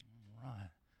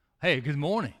Hey, good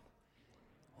morning.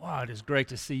 Wow, it is great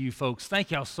to see you folks.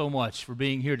 Thank y'all so much for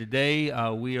being here today.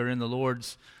 We are in the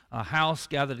Lord's house,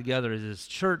 gathered together as His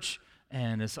church,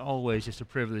 and it's always just a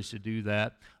privilege to do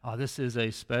that. This is a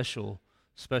special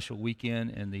weekend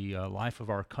in the life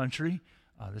of our country.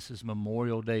 This is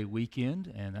Memorial Day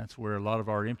weekend, and that's where a lot of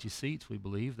our empty seats, we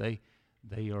believe,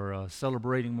 they are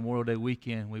celebrating Memorial Day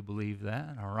weekend. We believe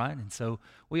that, all right? And so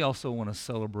we also want to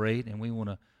celebrate, and we want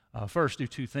to first do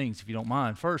two things, if you don't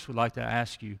mind. First, we'd like to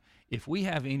ask you if we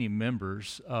have any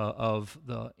members of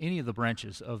any of the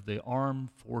branches of the armed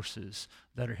forces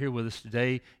that are here with us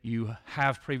today. You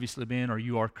have previously been, or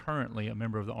you are currently a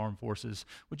member of the armed forces.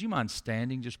 Would you mind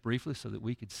standing just briefly so that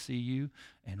we could see you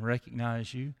and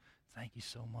recognize you? Thank you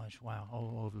so much. Wow,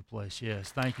 all over the place.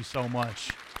 Yes, thank you so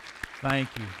much. Thank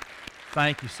you.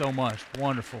 Thank you so much.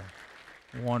 Wonderful.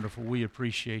 Wonderful. We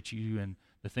appreciate you, and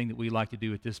the thing that we like to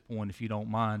do at this point, if you don't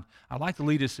mind, I'd like to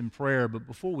lead us in prayer, but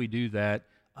before we do that,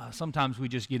 sometimes we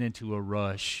just get into a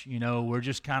rush. You know, we're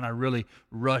just kind of really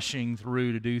rushing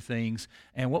through to do things,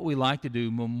 and what we like to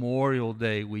do Memorial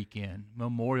Day weekend,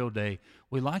 Memorial Day,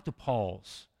 we like to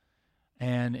pause,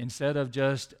 and instead of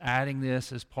just adding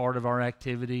this as part of our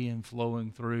activity and flowing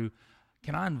through,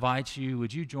 can I invite you,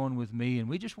 would you join with me, and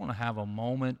we just want to have a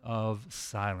moment of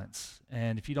silence.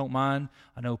 And if you don't mind,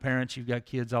 I know parents, you've got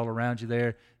kids all around you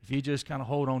there, if you just kind of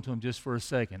hold on to them just for a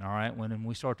second, all right? When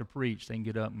we start to preach, they can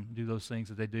get up and do those things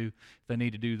that they do if they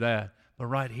need to do that. But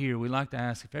right here, we like to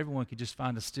ask if everyone could just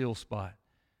find a still spot,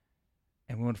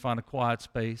 and we want to find a quiet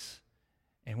space,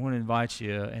 and we want to invite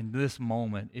you in this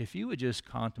moment, if you would just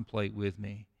contemplate with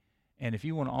me, and if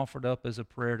you want to offer it up as a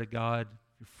prayer to God,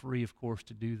 you're free, of course,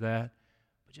 to do that.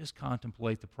 Just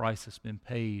contemplate the price that's been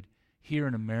paid here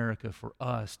in America for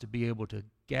us to be able to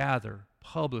gather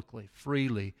publicly,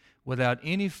 freely, without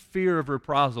any fear of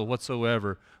reprisal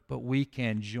whatsoever, but we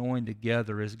can join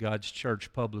together as God's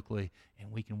church publicly, and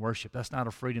we can worship. That's not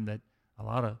a freedom that a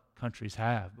lot of countries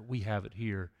have, but we have it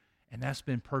here, and that's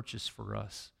been purchased for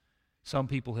us. Some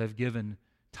people have given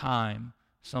time.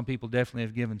 Some people definitely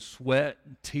have given sweat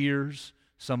and tears.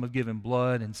 Some have given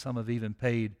blood, and some have even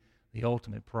paid the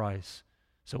ultimate price.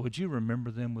 So would you remember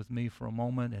them with me for a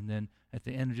moment, and then at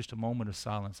the end of just a moment of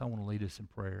silence, I want to lead us in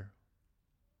prayer.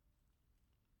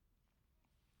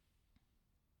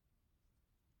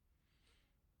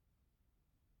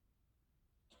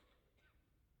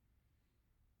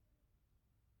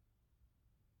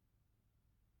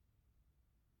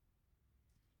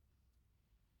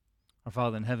 Our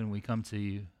Father in heaven, we come to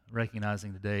you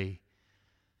recognizing today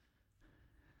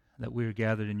that we are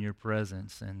gathered in your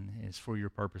presence, and it's for your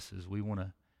purposes. We want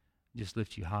to just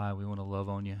lift you high. We want to love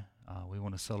on you. We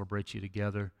want to celebrate you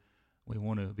together. We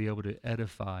want to be able to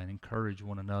edify and encourage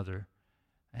one another.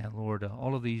 And Lord,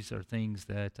 all of these are things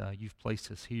that you've placed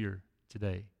us here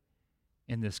today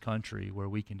in this country where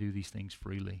we can do these things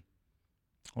freely.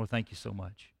 Lord, thank you so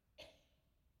much.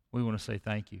 We want to say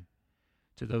thank you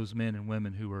to those men and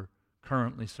women who are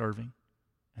currently serving,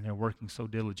 and they're working so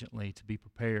diligently to be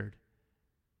prepared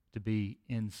to be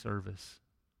in service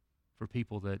for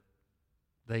people that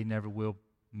they never will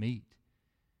meet,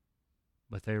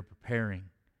 but they're preparing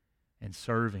and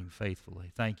serving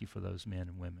faithfully. Thank you for those men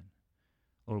and women.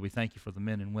 Lord, we thank you for the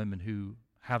men and women who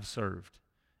have served,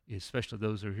 especially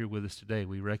those who are here with us today.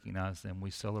 We recognize them.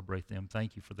 We celebrate them.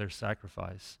 Thank you for their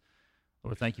sacrifice.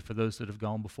 Lord, thank you for those that have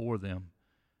gone before them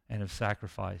and have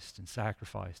sacrificed and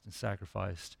sacrificed and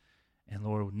sacrificed. And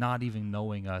Lord, not even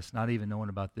knowing us, not even knowing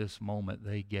about this moment,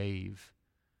 they gave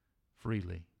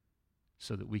freely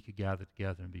so that we could gather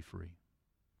together and be free.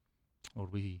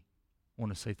 Lord, we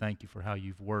want to say thank you for how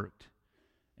you've worked,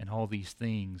 and all these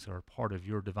things are part of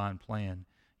your divine plan.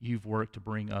 You've worked to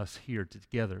bring us here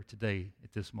together today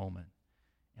at this moment.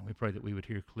 And we pray that we would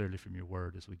hear clearly from your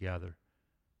word as we gather,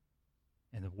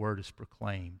 and the word is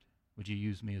proclaimed. Would you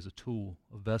use me as a tool,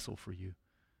 a vessel for you?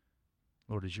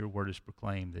 Lord, as your word is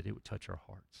proclaimed, that it would touch our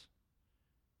hearts.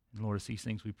 And Lord, it's these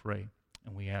things we pray,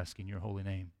 and we ask in your holy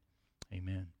name.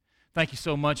 Amen. Thank you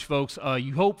so much, folks.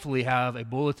 You hopefully have a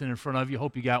bulletin in front of you.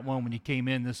 Hope you got one when you came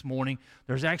in this morning.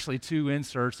 There's actually two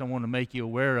inserts I want to make you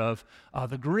aware of.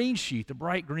 The green sheet, the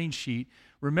bright green sheet,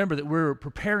 remember that we're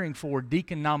preparing for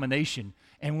deacon nomination.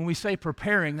 And when we say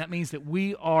preparing, that means that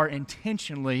we are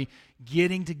intentionally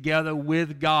getting together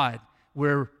with God.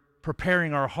 We're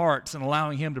preparing our hearts and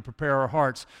allowing Him to prepare our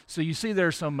hearts. So you see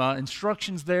there's some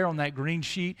instructions there on that green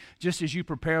sheet, just as you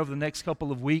prepare over the next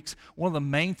couple of weeks. One of the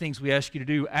main things we ask you to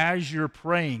do as you're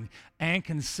praying and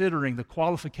considering the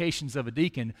qualifications of a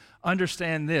deacon,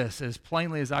 understand this as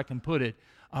plainly as I can put it.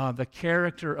 The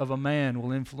character of a man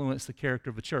will influence the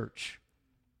character of a church.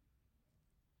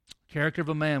 Character of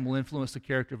a man will influence the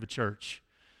character of a church.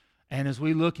 And as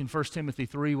we look in 1 Timothy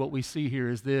 3, what we see here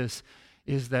is this,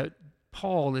 is that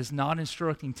Paul is not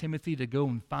instructing Timothy to go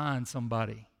and find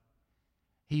somebody.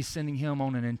 He's sending him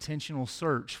on an intentional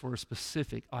search for a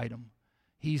specific item.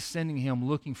 He's sending him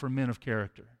looking for men of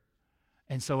character.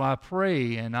 And so I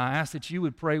pray, and I ask that you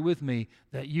would pray with me,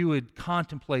 that you would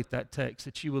contemplate that text,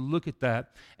 that you would look at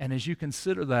that. And as you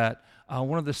consider that,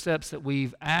 one of the steps that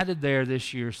we've added there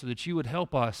this year so that you would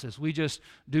help us as we just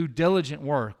do diligent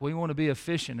work. We want to be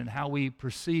efficient in how we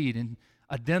proceed in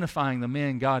identifying the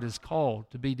men God has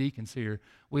called to be deacons here.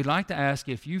 We'd like to ask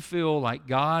if you feel like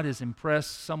God has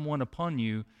impressed someone upon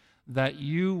you, that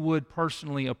you would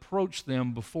personally approach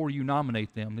them before you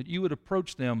nominate them, that you would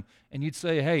approach them and you'd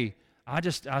say, hey,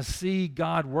 I see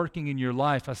God working in your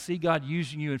life. I see God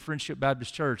using you in Friendship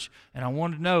Baptist Church, and I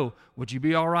want to know, would you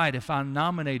be all right if I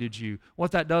nominated you?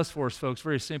 What that does for us, folks,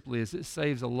 very simply, is it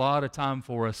saves a lot of time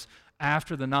for us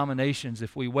after the nominations.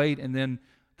 If we wait and then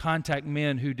contact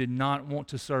men who did not want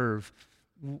to serve,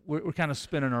 we're kind of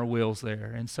spinning our wheels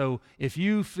there. And so if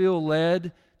you feel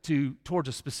led towards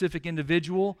a specific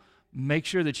individual, make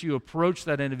sure that you approach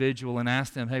that individual and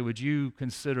ask them, hey, would you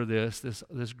consider this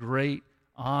great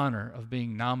honor of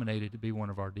being nominated to be one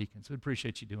of our deacons? We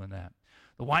appreciate you doing that.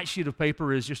 The white sheet of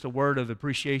paper is just a word of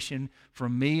appreciation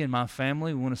from me and my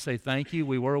family. We want to say thank you.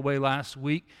 We were away last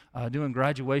week doing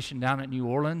graduation down at New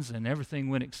Orleans, and everything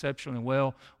went exceptionally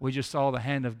well. We just saw the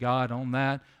hand of God on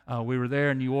that. We were there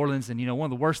in New Orleans, and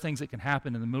one of the worst things that can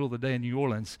happen in the middle of the day in New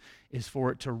Orleans is for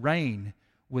it to rain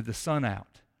with the sun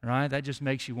out, right? That just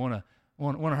makes you want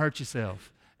to hurt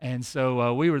yourself. And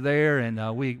so we were there,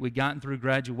 and we gotten through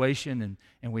graduation,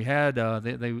 and we had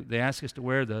they asked us to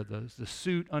wear the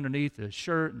suit underneath, the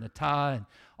shirt and the tie and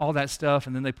all that stuff,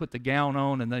 and then they put the gown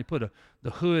on, and they put the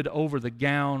hood over the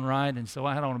gown, right? And so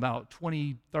I had on about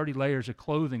 20, 30 layers of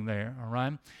clothing there, all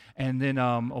right? And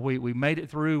then we made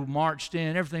it through, marched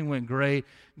in, everything went great.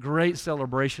 Great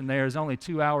celebration there. It was only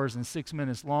 2 hours and 6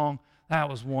 minutes long. That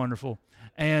was wonderful.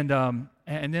 And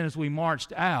then as we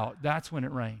marched out, that's when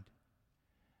it rained.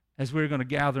 As we were going to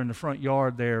gather in the front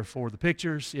yard there for the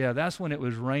pictures, that's when it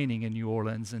was raining in New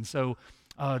Orleans. And so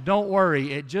don't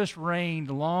worry, it just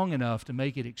rained long enough to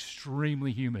make it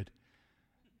extremely humid.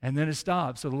 And then it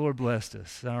stopped, so the Lord blessed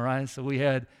us, all right? So we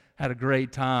had a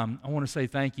great time. I want to say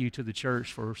thank you to the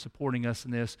church for supporting us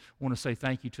in this. I want to say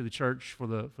thank you to the church for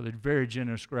the very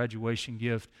generous graduation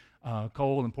gift.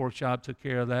 Cole and Pork Chop took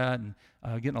care of that, and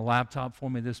getting a laptop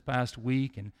for me this past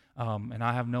week, and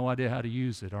I have no idea how to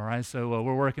use it, all right? So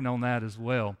we're working on that as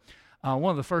well.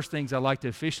 One of the first things I like to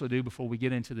officially do before we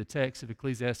get into the text of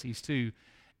Ecclesiastes 2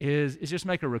 is just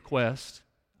make a request.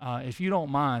 If you don't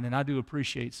mind, and I do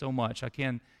appreciate so much, I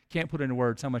can't put into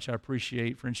words how much I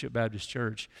appreciate Friendship Baptist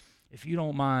Church. If you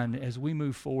don't mind, as we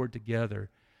move forward together,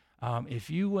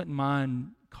 if you wouldn't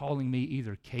mind calling me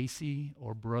either Casey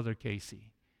or Brother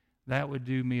Casey, that would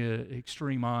do me an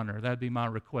extreme honor. That would be my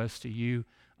request to you.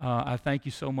 I thank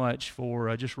you so much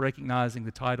for just recognizing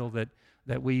the title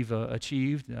that we've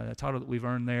achieved, a title that we've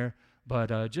earned there.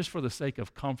 But just for the sake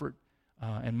of comfort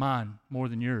and mine more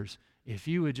than yours, if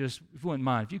you wouldn't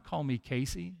mind, if you call me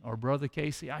Casey or Brother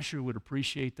Casey, I sure would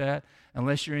appreciate that,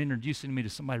 unless you're introducing me to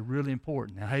somebody really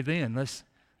important. Now, hey,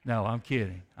 no, I'm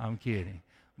kidding.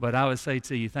 But I would say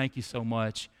to you, thank you so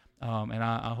much. And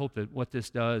I hope that what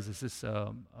this does is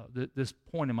this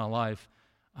point in my life,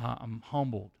 I'm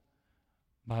humbled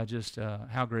by just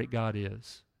how great God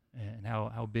is and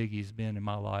how big He's been in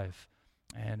my life.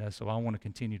 And so I want to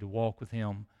continue to walk with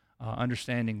Him,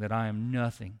 understanding that I am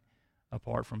nothing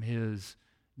apart from His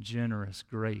generous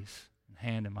grace and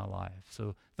hand in my life.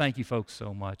 So thank you, folks,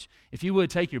 so much. If you would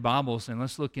take your Bibles and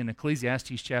let's look in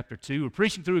Ecclesiastes chapter 2. We're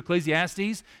preaching through Ecclesiastes.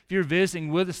 If you're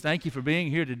visiting with us, thank you for being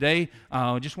here today.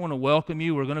 I just want to welcome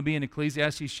you. We're going to be in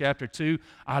Ecclesiastes chapter 2.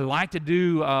 I like to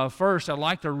do, first, I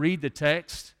like to read the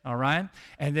text, all right?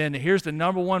 And then here's the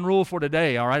number one rule for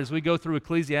today, all right? As we go through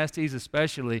Ecclesiastes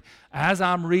especially, as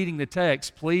I'm reading the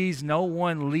text, please no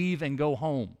one leave and go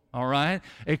home, all right?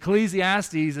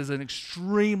 Ecclesiastes is an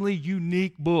extremely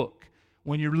unique book.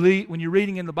 When you're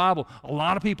reading in the Bible, a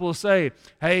lot of people will say,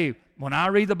 hey, when I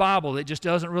read the Bible, it just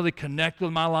doesn't really connect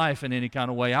with my life in any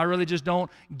kind of way. I really just don't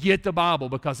get the Bible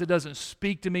because it doesn't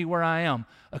speak to me where I am.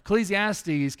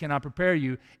 Ecclesiastes, can I prepare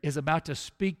you, is about to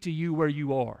speak to you where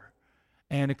you are.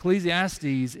 And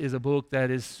Ecclesiastes is a book that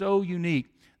is so unique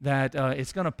that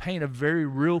it's going to paint a very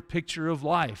real picture of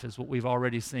life, is what we've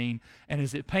already seen. And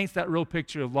as it paints that real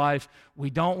picture of life,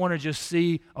 we don't want to just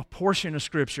see a portion of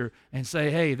Scripture and say,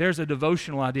 hey, there's a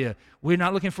devotional idea. We're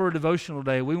not looking for a devotional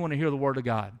today. We want to hear the Word of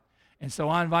God. And so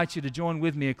I invite you to join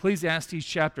with me, Ecclesiastes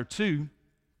chapter 2.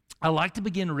 I like to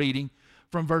begin reading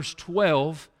from verse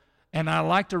 12, and I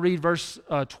like to read verse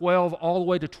 12 all the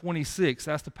way to 26.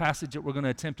 That's the passage that we're going to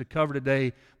attempt to cover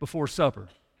today before supper.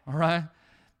 All right?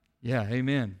 Yeah,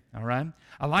 amen. All right?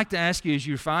 I'd like to ask you, as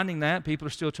you're finding that, people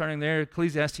are still turning there,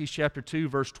 Ecclesiastes chapter 2,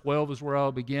 verse 12 is where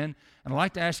I'll begin. And I'd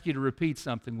like to ask you to repeat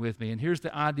something with me. And here's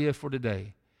the idea for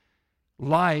today.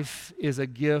 Life is a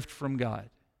gift from God.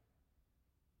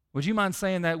 Would you mind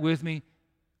saying that with me?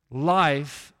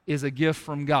 Life is a gift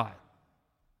from God.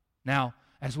 Now,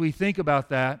 as we think about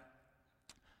that,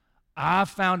 I've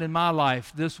found in my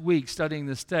life this week, studying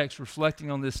this text, reflecting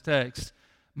on this text,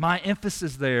 my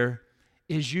emphasis there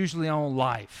is usually on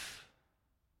life.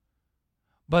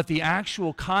 But the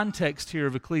actual context here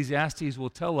of Ecclesiastes will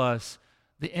tell us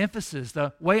the emphasis,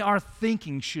 the way our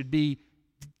thinking should be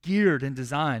geared and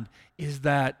designed, is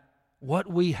that what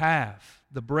we have,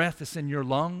 the breath that's in your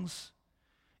lungs,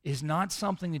 is not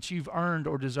something that you've earned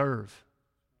or deserve.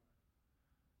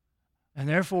 And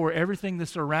therefore, everything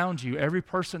that's around you, every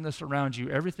person that's around you,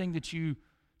 everything that you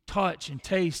touch and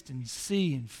taste and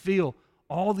see and feel,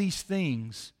 all these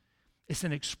things, it's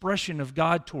an expression of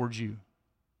God towards you.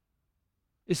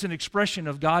 It's an expression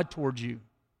of God towards you.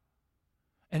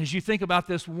 And as you think about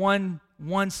this one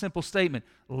simple statement,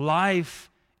 life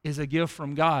is a gift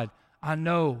from God. I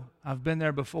know, I've been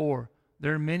there before.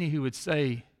 There are many who would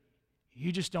say,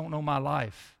 you just don't know my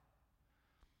life.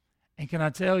 And can I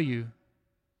tell you,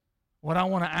 what I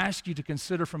want to ask you to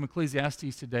consider from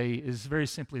Ecclesiastes today is very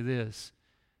simply this.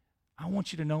 I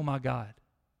want you to know my God.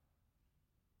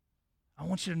 I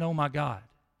want you to know my God.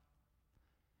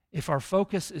 If our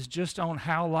focus is just on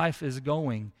how life is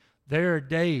going, there are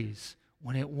days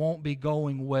when it won't be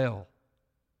going well.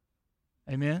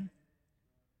 Amen?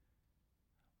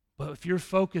 But if your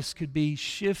focus could be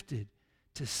shifted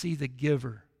to see the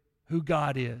giver, who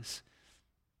God is,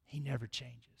 He never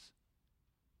changes.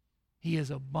 He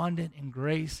is abundant in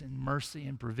grace and mercy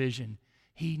and provision.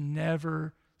 He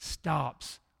never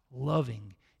stops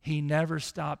loving. He never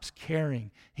stops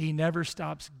caring. He never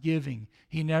stops giving.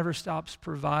 He never stops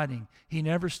providing. He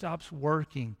never stops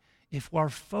working. If our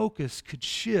focus could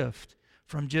shift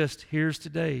from just here's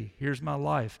today, here's my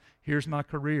life, here's my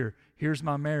career, here's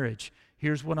my marriage,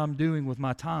 here's what I'm doing with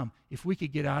my time. If we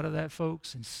could get out of that,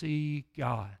 folks, and see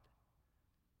God,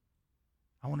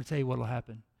 I want to tell you what will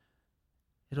happen.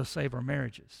 It'll save our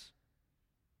marriages.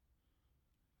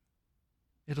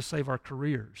 It'll save our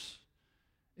careers.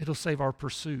 It'll save our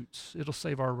pursuits. It'll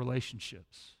save our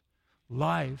relationships.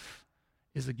 Life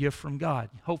is a gift from God.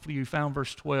 Hopefully you found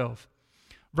verse 12.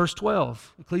 Verse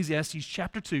 12, Ecclesiastes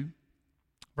chapter 2,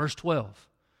 verse 12.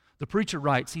 The preacher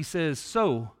writes, he says,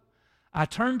 "So I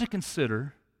turned to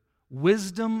consider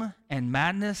wisdom and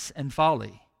madness and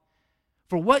folly.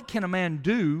 For what can a man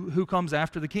do who comes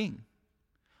after the king?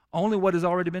 Only what has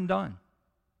already been done.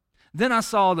 Then I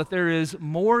saw that there is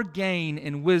more gain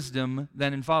in wisdom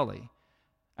than in folly,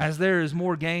 as there is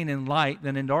more gain in light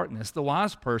than in darkness. The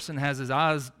wise person has his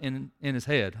eyes in his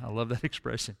head." I love that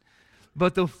expression.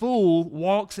 "But the fool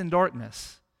walks in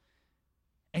darkness.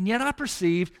 And yet I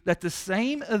perceive that the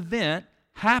same event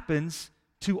happens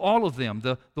to all of them,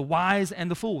 the wise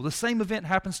and the fool. The same event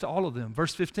happens to all of them."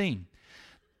 Verse 15.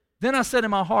 "Then I said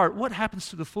in my heart, what happens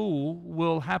to the fool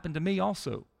will happen to me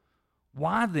also.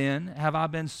 Why then have I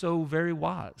been so very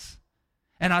wise?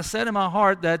 And I said in my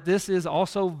heart that this is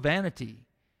also vanity.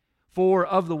 For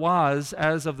of the wise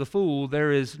as of the fool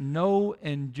there is no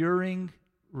enduring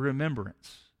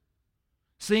remembrance,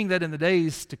 seeing that in the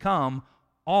days to come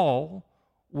all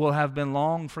will have been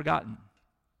long forgotten.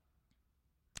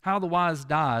 How the wise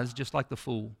dies just like the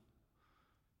fool."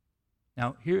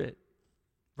 Now hear it.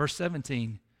 Verse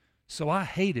 17. "So I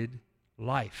hated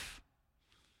life,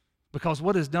 because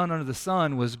what is done under the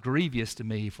sun was grievous to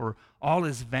me, for all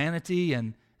is vanity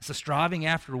and it's a striving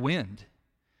after wind.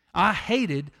 I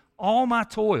hated all my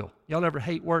toil." Y'all ever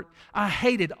hate work? "I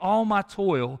hated all my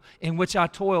toil in which I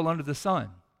toil under the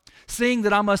sun, seeing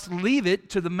that I must leave it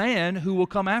to the man who will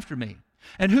come after me.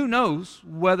 And who knows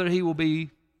whether he will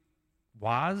be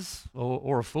wise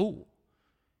or a fool?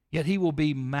 Yet he will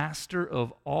be master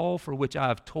of all for which I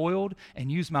have toiled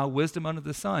and used my wisdom under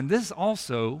the sun. This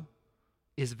also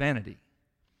is vanity.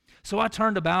 So I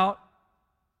turned about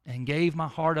and gave my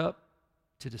heart up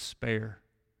to despair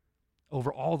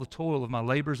over all the toil of my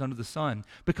labors under the sun.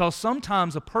 Because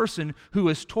sometimes a person who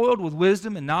has toiled with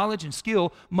wisdom and knowledge and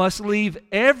skill must leave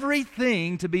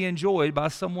everything to be enjoyed by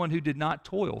someone who did not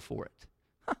toil for it.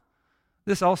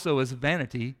 This also is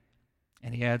vanity,"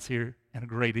 and he adds here, "and a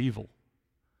great evil."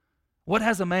 What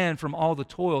has a man from all the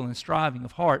toil and striving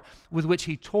of heart with which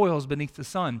he toils beneath the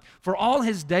sun? For all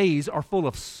his days are full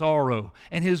of sorrow,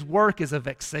 and his work is a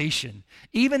vexation.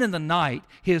 Even in the night,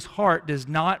 his heart does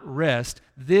not rest.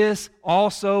 This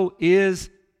also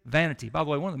is vanity. By the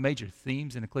way, one of the major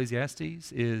themes in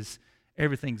Ecclesiastes is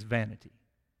everything's vanity.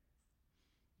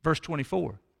 Verse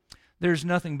 24, there's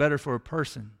nothing better for a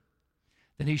person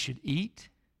than he should eat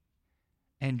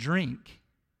and drink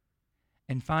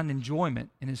and find enjoyment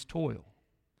in his toil.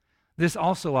 This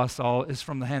also I saw is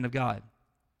from the hand of God.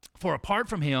 For apart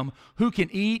from him, who can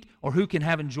eat or who can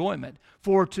have enjoyment?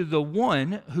 For to the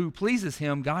one who pleases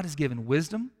him, God has given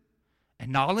wisdom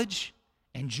and knowledge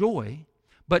and joy.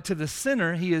 But to the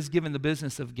sinner, he has given the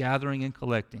business of gathering and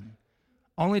collecting,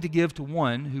 only to give to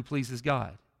one who pleases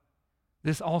God.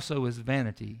 This also is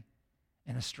vanity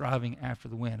and a striving after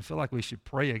the wind. I feel like we should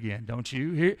pray again, don't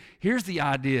you? Here's the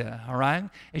idea, all right?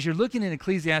 As you're looking in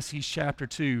Ecclesiastes chapter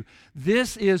 2,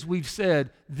 this is, we've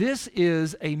said, this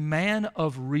is a man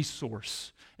of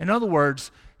resource. In other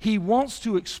words, he wants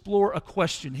to explore a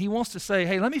question. He wants to say,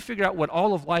 hey, let me figure out what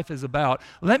all of life is about.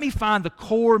 Let me find the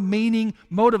core meaning,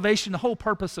 motivation, the whole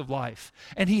purpose of life.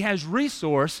 And he has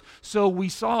resource. So we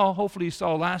saw, hopefully you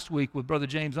saw last week with Brother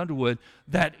James Underwood,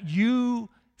 that you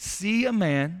see a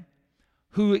man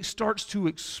who starts to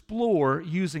explore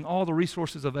using all the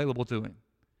resources available to him.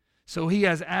 So he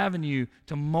has avenue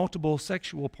to multiple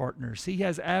sexual partners. He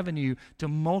has avenue to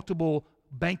multiple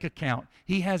bank account.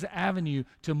 He has avenue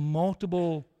to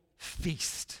multiple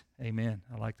feast. Amen.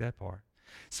 I like that part.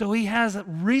 So he has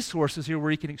resources here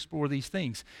where he can explore these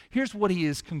things. Here's what he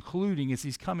is concluding as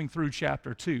he's coming through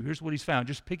chapter 2. Here's what he's found.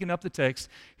 Just picking up the text,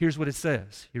 here's what it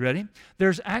says. You ready?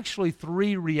 There's actually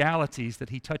 3 realities that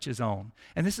he touches on.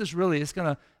 And this is really, it's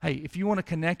going to, hey, if you want to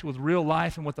connect with real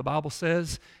life and what the Bible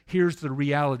says, here's the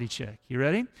reality check. You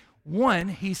ready? 1,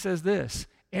 he says this,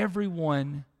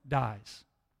 everyone dies.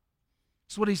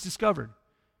 That's what he's discovered.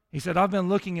 He said, I've been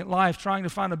looking at life trying to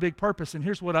find a big purpose, and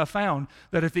here's what I found,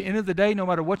 that at the end of the day, no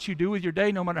matter what you do with your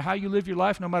day, no matter how you live your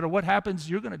life, no matter what happens,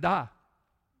 you're going to die.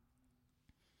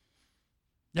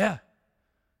 Yeah,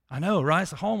 I know, right?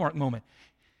 It's a hallmark moment.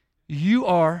 You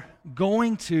are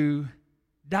going to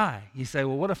die. You say,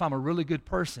 well, what if I'm a really good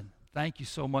person? Thank you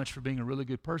so much for being a really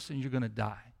good person. You're going to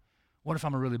die. What if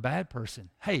I'm a really bad person?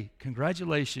 Hey,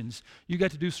 congratulations. You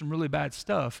got to do some really bad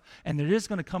stuff, and there is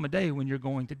going to come a day when you're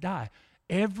going to die.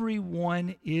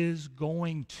 Everyone is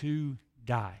going to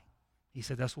die. He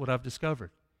said, that's what I've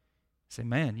discovered. I said,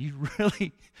 man,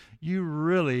 you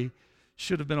really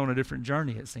should have been on a different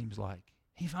journey, it seems like.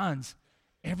 He finds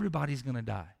everybody's going to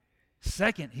die.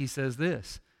 Second, he says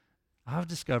this, I've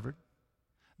discovered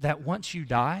that once you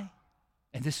die,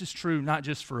 and this is true not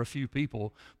just for a few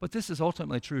people, but this is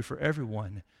ultimately true for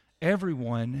everyone,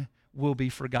 everyone will be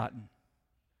forgotten.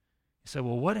 You say,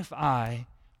 well, what if I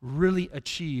really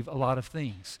achieve a lot of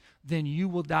things? Then you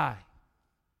will die.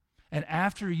 And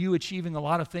after you achieving a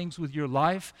lot of things with your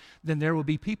life, then there will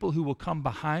be people who will come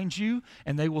behind you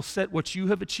and they will set what you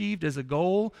have achieved as a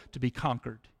goal to be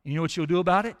conquered. And you know what you'll do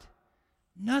about it?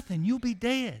 Nothing. You'll be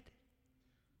dead.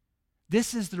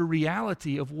 This is the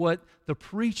reality of what the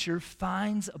preacher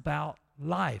finds about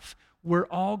life. We're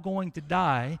all going to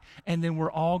die, and then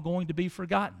we're all going to be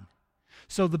forgotten.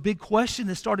 So the big question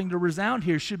that's starting to resound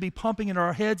here, should be pumping in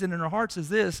our heads and in our hearts, is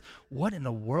this: what in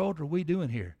the world are we doing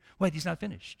here? Wait, he's not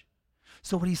finished.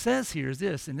 So what he says here is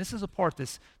this, and this is a part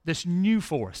that's new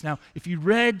for us. Now, if you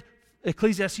read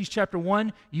Ecclesiastes chapter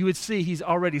 1, you would see he's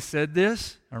already said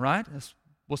this, all right? That's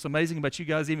what's amazing about you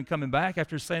guys even coming back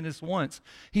after saying this once.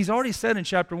 He's already said in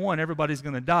chapter 1, everybody's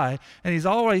going to die. And he's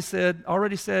already said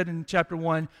in chapter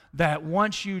 1 that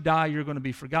once you die, you're going to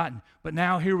be forgotten. But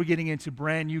now here we're getting into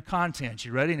brand new content.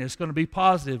 You ready? And it's going to be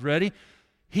positive. Ready?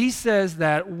 He says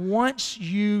that once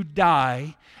you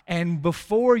die and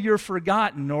before you're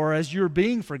forgotten, or as you're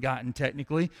being forgotten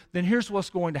technically, then here's what's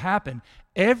going to happen.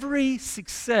 Every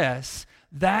success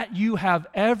that you have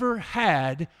ever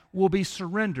had will be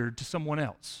surrendered to someone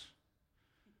else.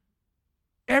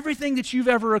 Everything that you've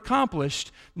ever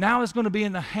accomplished now is going to be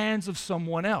in the hands of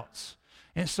someone else.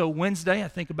 And so Wednesday, I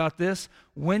think about this.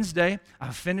 Wednesday,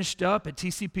 I finished up at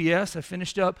TCPS. I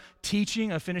finished up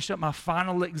teaching. I finished up my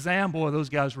final exam. Boy, those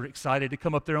guys were excited to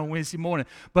come up there on Wednesday morning.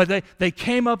 But they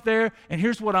came up there, and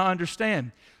here's what I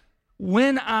understand.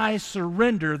 When I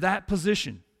surrender that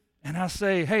position, and I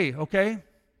say, hey, okay,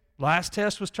 last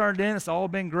test was turned in. It's all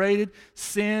been graded,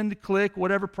 send, click,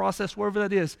 whatever process, wherever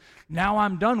that is. Now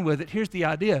I'm done with it. Here's the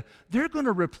idea. They're going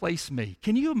to replace me.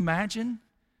 Can you imagine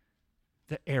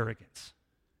the arrogance?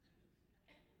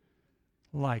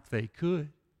 Like they could.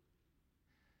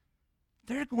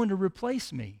 They're going to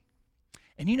replace me.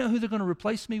 And you know who they're going to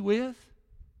replace me with?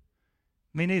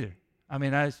 Me neither. I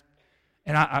mean,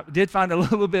 I did find it a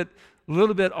little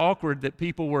bit awkward that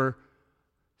people were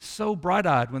so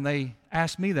bright-eyed when they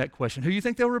asked me that question. Who do you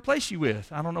think they'll replace you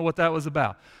with? I don't know what that was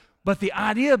about. But the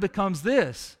idea becomes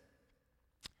this.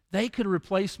 They could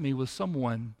replace me with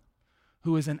someone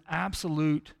who is an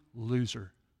absolute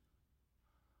loser.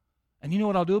 And you know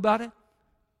what I'll do about it?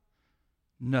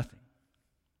 Nothing.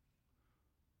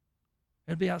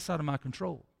 It'd be outside of my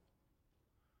control.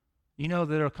 You know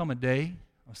there'll come a day,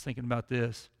 I was thinking about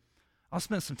this, I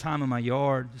spent some time in my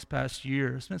yard this past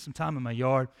year. I spent some time in my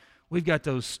yard. We've got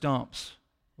those stumps,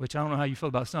 which I don't know how you feel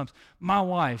about stumps. My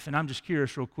wife, and I'm just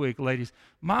curious real quick, ladies,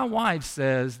 my wife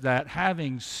says that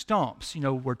having stumps,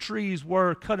 where trees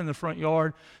were cut in the front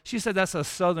yard, she said that's a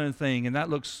southern thing, and that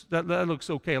looks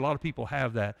okay. A lot of people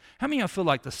have that. How many of y'all feel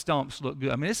like the stumps look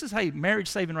good? I mean, this is, hey, marriage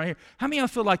saving right here. How many of y'all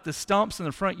feel like the stumps in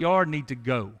the front yard need to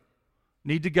go?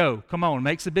 Need to go. Come on, it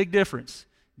makes a big difference.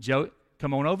 Joey,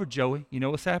 come on over, Joey. You know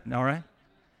what's happening, all right?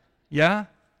 Yeah?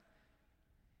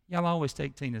 Y'all always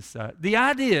take Tina's side. The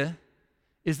idea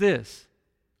is this.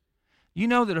 You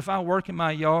know that if I work in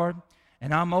my yard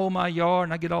and I mow my yard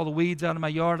and I get all the weeds out of my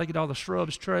yard, I get all the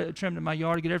shrubs trimmed in my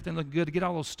yard, I get everything looking good, to get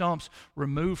all those stumps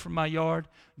removed from my yard,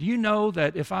 do you know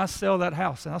that if I sell that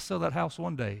house, and I'll sell that house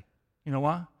one day, you know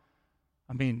why?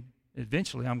 I mean,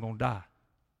 eventually I'm going to die.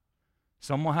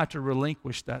 So I'm going to have to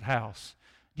relinquish that house.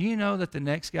 Do you know that the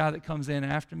next guy that comes in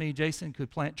after me, Jason,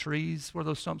 could plant trees where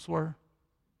those stumps were?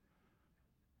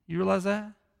 You realize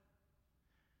that?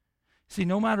 See,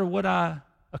 no matter what I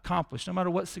accomplish, no matter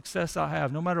what success I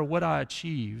have, no matter what I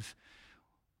achieve,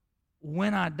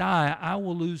 when I die, I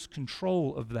will lose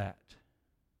control of that.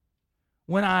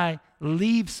 When I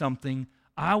leave something,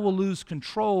 I will lose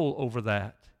control over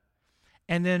that.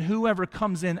 And then whoever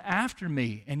comes in after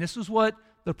me, and this is what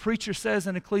the preacher says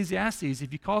in Ecclesiastes,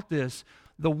 if you caught this,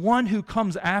 the one who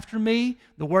comes after me,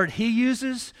 the word he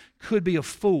uses, could be a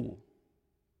fool.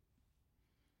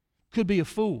 Could be a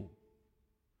fool.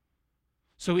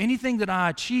 So anything that I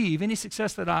achieve, any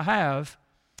success that I have,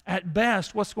 at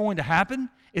best, what's going to happen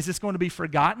is it's going to be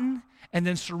forgotten and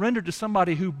then surrendered to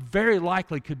somebody who very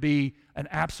likely could be an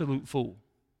absolute fool.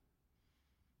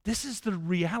 This is the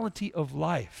reality of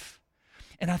life.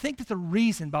 And I think that the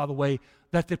reason, by the way,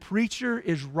 that the preacher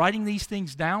is writing these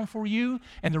things down for you,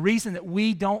 and the reason that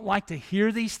we don't like to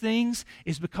hear these things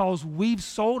is because we've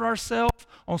sold ourselves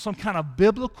on some kind of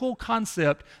biblical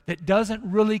concept that doesn't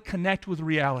really connect with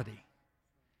reality.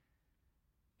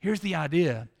 Here's the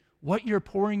idea. What you're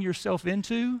pouring yourself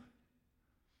into,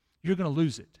 you're going to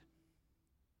lose it.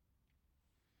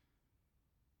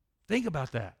 Think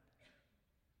about that.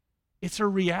 It's a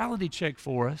reality check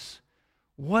for us.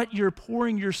 What you're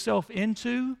pouring yourself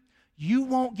into, you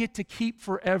won't get to keep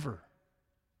forever.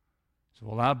 So,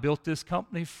 well, I built this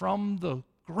company from the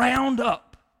ground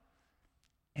up.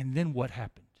 And then what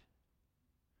happened?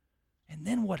 And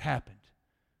then what happened?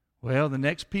 Well, the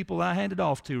next people I handed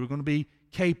off to are going to be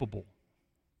capable.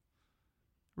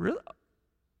 Really?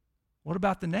 What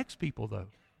about the next people, though?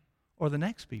 Or the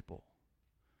next people?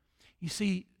 You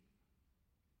see,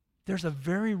 there's a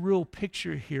very real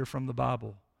picture here from the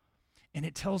Bible. And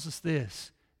it tells us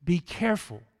this: be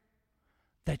careful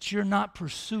that you're not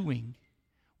pursuing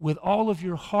with all of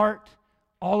your heart,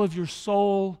 all of your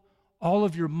soul, all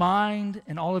of your mind,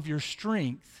 and all of your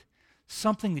strength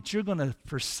something that you're going to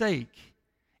forsake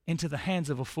into the hands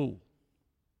of a fool.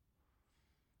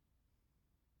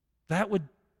 That would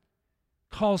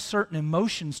cause certain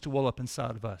emotions to well up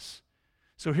inside of us.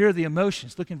 So here are the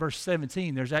emotions. Look in verse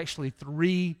 17. There's actually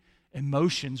three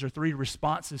emotions or three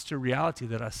responses to reality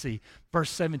that I see. Verse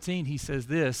 17, he says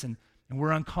this, and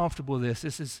we're uncomfortable with this.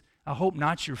 This is, I hope,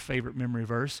 not your favorite memory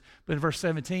verse, but in verse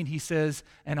 17, he says,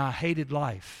 and I hated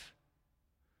life.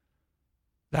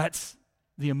 That's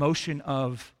the emotion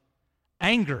of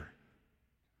anger.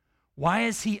 Why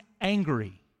is he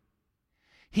angry?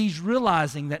 He's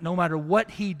realizing that no matter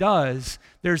what he does,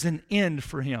 there's an end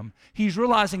for him. He's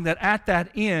realizing that at that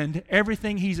end,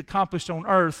 everything he's accomplished on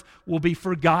earth will be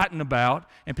forgotten about.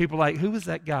 And people are like, who was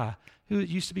that guy who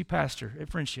used to be pastor at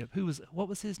Friendship? What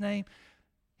was his name?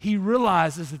 He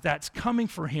realizes that that's coming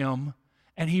for him,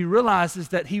 and he realizes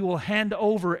that he will hand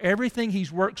over everything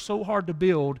he's worked so hard to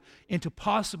build into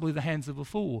possibly the hands of a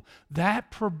fool.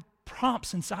 That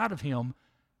prompts inside of him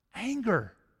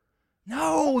anger.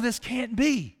 No, this can't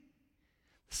be.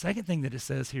 The second thing that it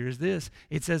says here is this.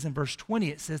 It says in verse 20,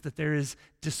 it says that there is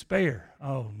despair.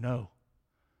 Oh, no.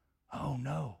 Oh,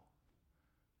 no.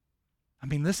 I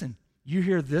mean, listen, you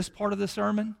hear this part of the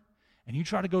sermon, and you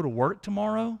try to go to work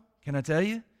tomorrow, can I tell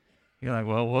you? You're like,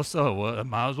 well, what's up? Well, I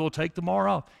might as well take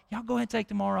tomorrow off. Y'all go ahead and take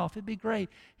tomorrow off. It'd be great.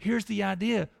 Here's the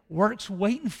idea. Work's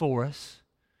waiting for us.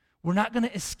 We're not going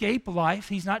to escape life.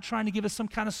 He's not trying to give us some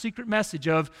kind of secret message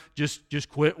of just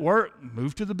quit work,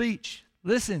 move to the beach.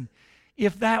 Listen,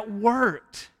 if that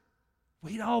worked,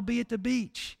 we'd all be at the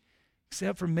beach.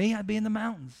 Except for me, I'd be in the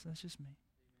mountains. That's just me.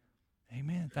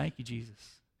 Amen. Thank you,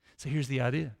 Jesus. So here's the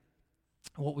idea.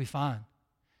 What we find.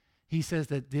 He says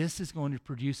that this is going to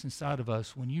produce inside of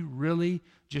us when you really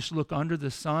just look under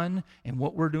the sun and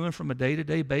what we're doing from a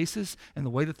day-to-day basis and the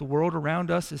way that the world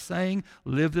around us is saying,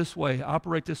 live this way,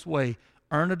 operate this way,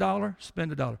 earn $1,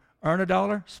 spend $1. Earn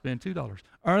 $1, spend $2.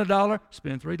 Earn $1,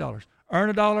 spend $3.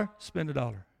 Earn $1, spend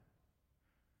 $1.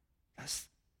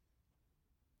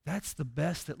 That's the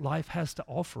best that life has to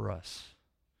offer us.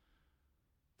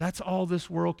 That's all this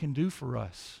world can do for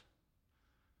us.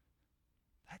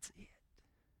 That's it.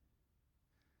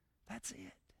 That's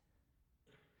it.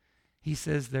 He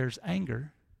says there's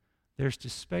anger, there's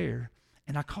despair.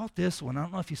 And I caught this one. I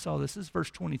don't know if you saw this. This is verse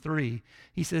 23.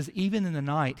 He says, even in the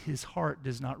night, his heart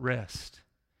does not rest.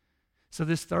 So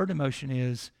this third emotion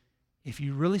is, if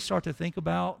you really start to think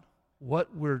about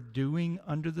what we're doing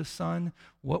under the sun,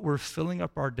 what we're filling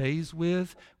up our days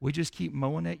with, we just keep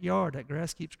mowing that yard. That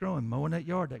grass keeps growing. Mowing that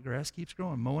yard. That grass keeps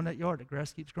growing. Mowing that yard. That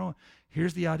grass keeps growing.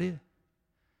 Here's the idea.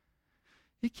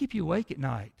 It keep you awake at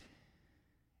night.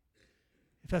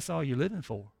 If that's all you're living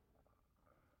for.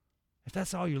 If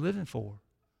that's all you're living for,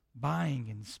 buying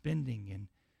and spending and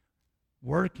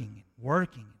working and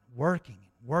working and working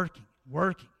and working and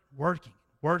working and working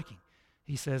and working.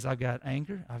 He says, I've got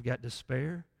anger, I've got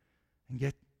despair, and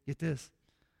get this,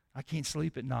 I can't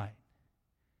sleep at night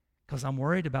because I'm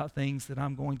worried about things that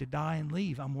I'm going to die and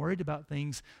leave. I'm worried about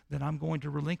things that I'm going to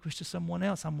relinquish to someone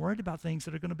else. I'm worried about things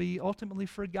that are going to be ultimately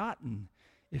forgotten.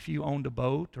 If you owned a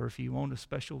boat or if you owned a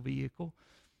special vehicle,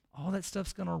 all that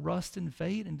stuff's going to rust and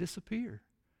fade and disappear.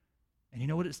 And you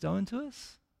know what it's done to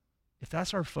us? If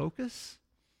that's our focus,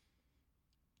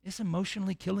 it's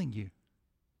emotionally killing you.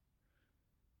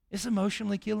 It's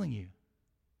emotionally killing you.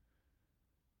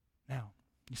 Now,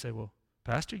 you say, well,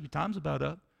 Pastor, your time's about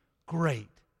up. Great.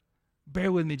 Bear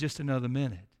with me just another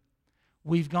minute.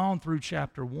 We've gone through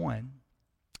chapter 1.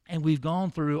 And we've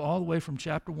gone through all the way from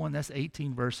chapter 1, that's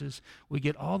 18 verses. We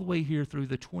get all the way here through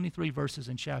the 23 verses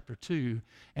in chapter 2.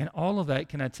 And all of that,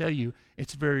 can I tell you,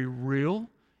 it's very real,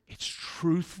 it's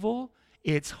truthful,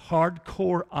 it's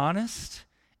hardcore honest,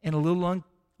 and a little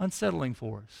unsettling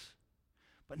for us.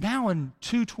 But now in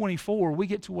 2:24, we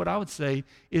get to what I would say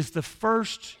is the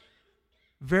first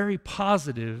very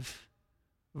positive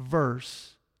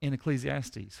verse in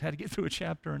Ecclesiastes. Had to get through a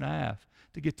chapter and a half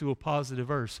to get to a positive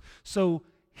verse. So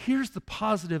here's the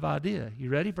positive idea. You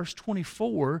ready? Verse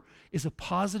 24 is a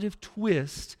positive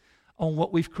twist on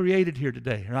what we've created here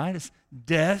today, right? It's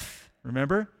death,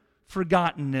 remember?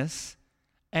 Forgottenness,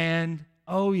 and,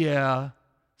 oh yeah,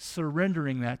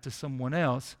 surrendering that to someone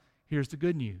else. Here's the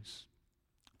good news.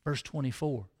 Verse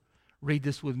 24. Read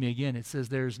this with me again. It says,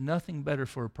 there's nothing better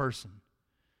for a person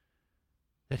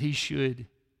that he should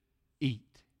eat.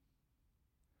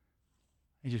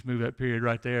 You just move that period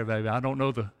right there, baby. I don't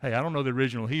know the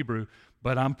original Hebrew,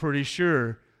 but I'm pretty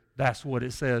sure that's what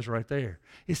it says right there.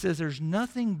 It says there's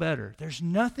nothing better. There's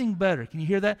nothing better. Can you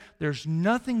hear that? There's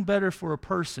nothing better for a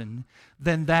person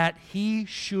than that he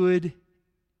should,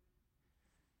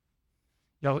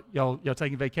 y'all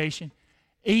taking vacation?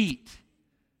 Eat.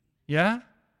 Yeah?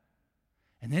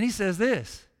 And then he says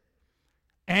this,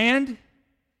 and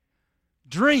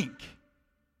drink.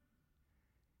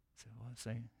 So what I'm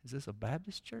saying, is this a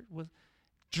Baptist church?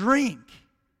 Drink.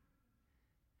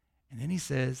 And then he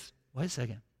says, wait a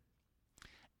second,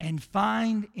 and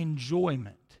find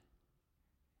enjoyment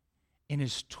in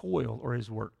his toil or his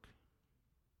work.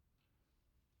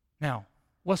 Now,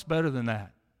 what's better than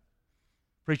that?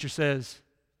 Preacher says,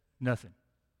 nothing.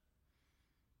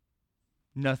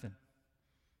 Nothing.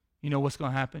 You know what's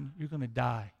going to happen? You're going to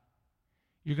die.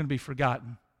 You're going to be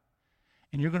forgotten.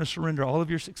 And you're going to surrender all of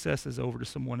your successes over to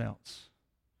someone else.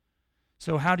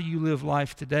 So how do you live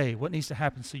life today? What needs to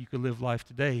happen so you can live life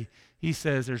today? He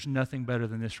says there's nothing better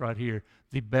than this right here.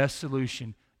 The best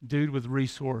solution, dude with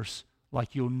resource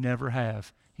like you'll never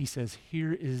have. He says,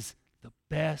 here is the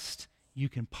best you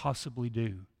can possibly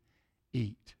do.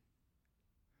 Eat.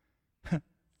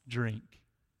 Drink.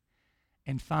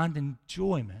 And find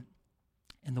enjoyment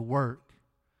in the work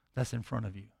that's in front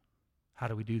of you. How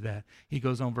do we do that? He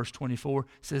goes on, verse 24,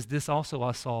 says, this also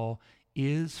I saw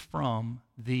is from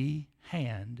the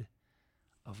hand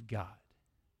of God.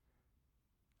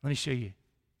 Let me show you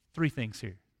 3 things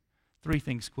here. Three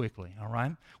things quickly, all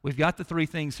right? We've got the three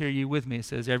things here. You with me? It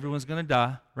says everyone's going to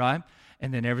die, right?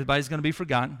 And then everybody's going to be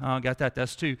forgotten. Oh, I got that.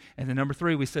 That's two. And then number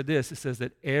three, we said this. It says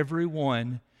that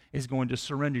everyone is going to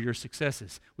surrender your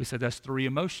successes. We said that's three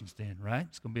emotions then, right?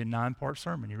 It's going to be a 9-part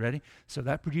sermon. You ready? So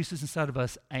that produces inside of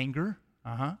us anger.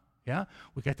 Yeah.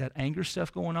 We got that anger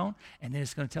stuff going on. And then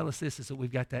it's going to tell us this, is that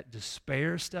we've got that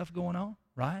despair stuff going on,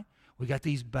 right? We got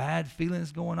these bad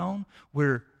feelings going on.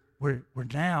 We're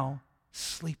now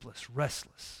sleepless,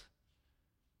 restless.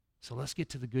 So let's get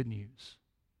to the good news.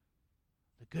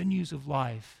 The good news of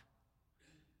life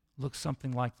looks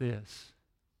something like this.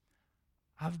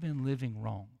 I've been living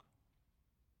wrong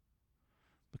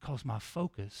because my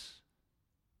focus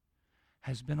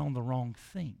has been on the wrong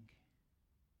thing.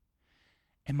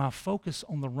 And my focus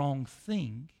on the wrong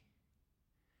thing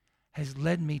has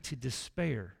led me to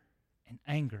despair and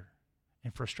anger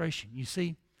and frustration. You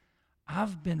see,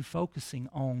 I've been focusing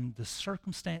on the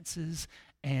circumstances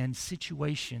and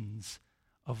situations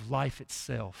of life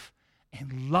itself.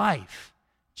 And life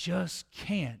just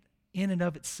can't, in and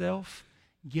of itself,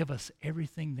 give us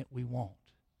everything that we want.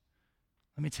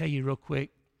 Let me tell you real quick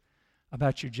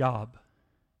about your job.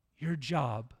 Your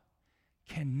job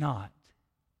cannot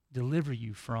deliver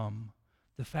you from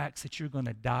the facts that you're going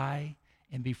to die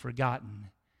and be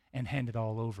forgotten and handed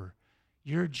all over.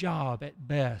 Your job at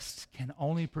best can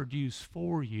only produce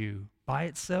for you by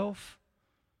itself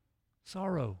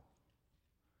sorrow.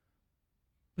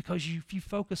 Because if you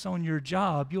focus on your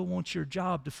job, you'll want your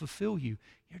job to fulfill you.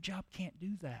 Your job can't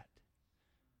do that.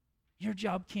 Your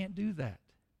job can't do that.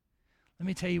 Let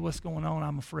me tell you what's going on,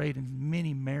 I'm afraid, in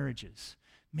many marriages.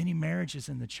 Many marriages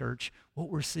in the church, what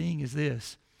we're seeing is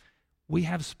this. We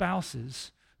have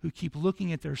spouses who keep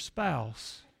looking at their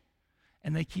spouse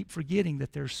and they keep forgetting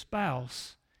that their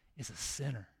spouse is a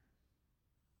sinner.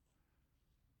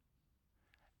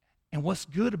 And what's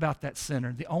good about that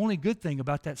sinner, the only good thing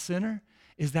about that sinner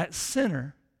is that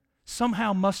sinner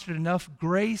somehow mustered enough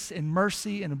grace and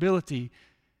mercy and ability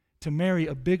to marry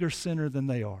a bigger sinner than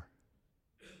they are.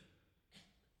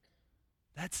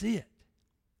 That's it.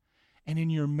 And in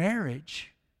your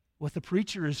marriage, what the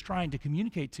preacher is trying to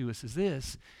communicate to us is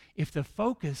this. If the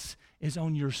focus is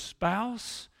on your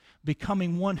spouse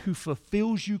becoming one who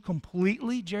fulfills you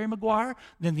completely, Jerry Maguire,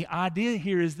 then the idea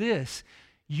here is this.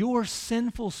 Your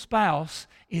sinful spouse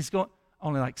is going...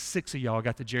 Only like 6 of y'all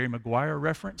got the Jerry Maguire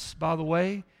reference, by the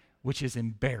way, which is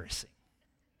embarrassing.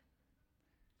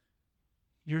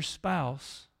 Your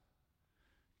spouse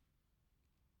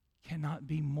cannot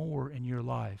be more in your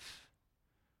life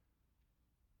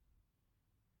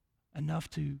enough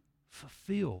to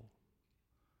fulfill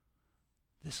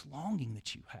this longing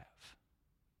that you have.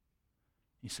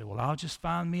 You say, well, I'll just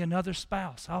find me another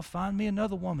spouse. I'll find me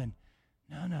another woman.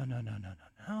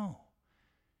 No.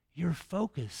 Your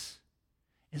focus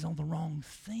is on the wrong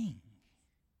thing.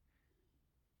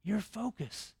 Your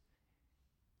focus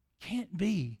can't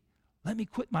be, let me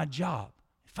quit my job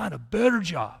and find a better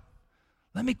job.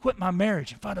 Let me quit my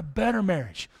marriage and find a better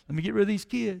marriage. Let me get rid of these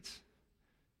kids.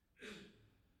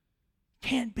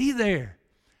 Can't be there.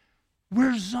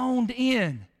 We're zoned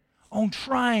in on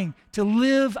trying to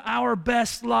live our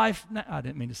best life. Now, I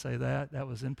didn't mean to say that. That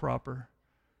was improper.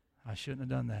 I shouldn't have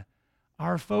done that.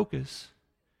 Our focus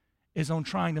is on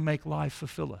trying to make life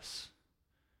fulfill us.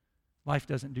 Life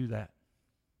doesn't do that.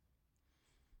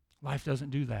 Life doesn't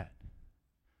do that.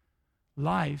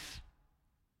 Life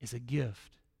is a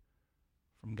gift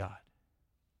from God.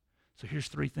 So here's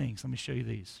 3 things. Let me show you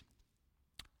these.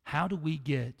 How do we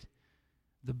get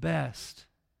the best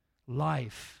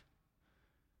life?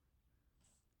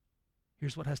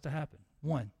 Here's what has to happen.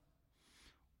 One,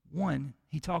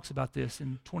 he talks about this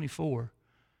in 24.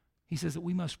 He says that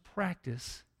we must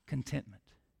practice contentment.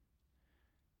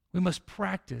 We must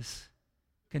practice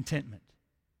contentment.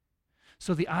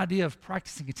 So the idea of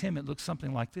practicing contentment looks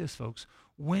something like this, folks.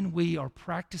 When we are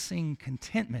practicing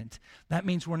contentment, that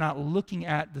means we're not looking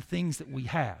at the things that we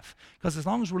have. Because as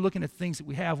long as we're looking at the things that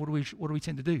we have, what do we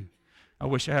tend to do? I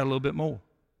wish I had a little bit more,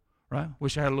 right?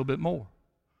 Wish I had a little bit more.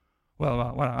 Well,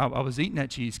 I was eating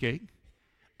that cheesecake,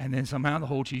 and then somehow the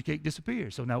whole cheesecake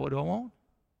disappeared. So now what do I want?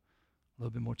 A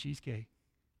little bit more cheesecake.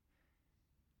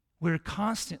 We're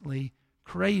constantly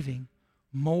craving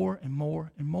more and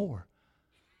more and more.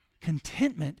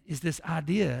 Contentment is this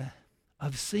idea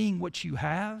of seeing what you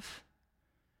have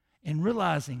and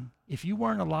realizing if you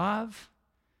weren't alive,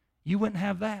 you wouldn't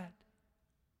have that.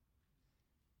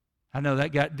 I know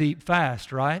that got deep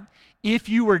fast, right? If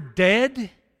you were dead,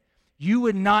 you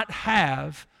would not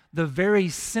have the very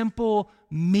simple,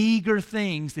 meager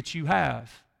things that you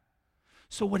have.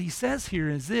 So what he says here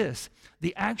is this,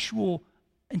 the actual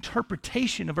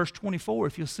interpretation of verse 24,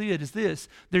 if you'll see it, is this: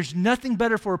 there's nothing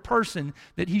better for a person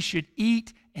that he should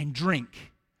eat and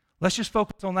drink. Let's just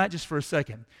focus on that just for a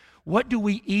second. What do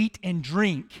we eat and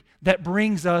drink that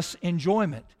brings us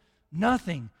enjoyment?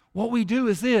 Nothing. What we do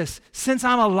is this: since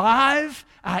I'm alive,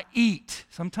 I eat.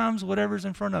 Sometimes whatever's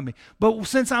in front of me. But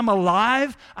since I'm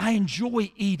alive, I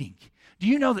enjoy eating. Do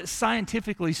you know that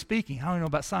scientifically speaking, I don't know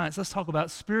about science, let's talk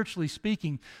about spiritually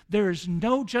speaking, there is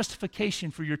no justification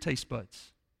for your taste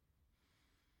buds.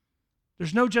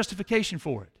 There's no justification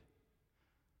for it.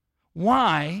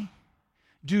 Why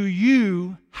do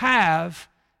you have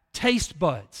taste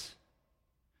buds?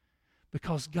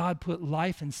 Because God put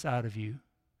life inside of you,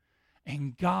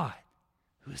 and God,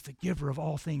 who is the giver of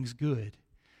all things good,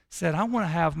 said, I want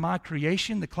to have my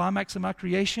creation, the climax of my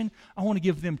creation, I want to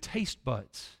give them taste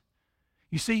buds.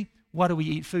 You see, why do we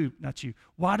eat food? Not you.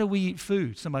 Why do we eat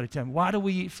food? Somebody tell me, why do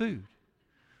we eat food?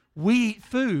 We eat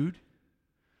food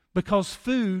because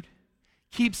food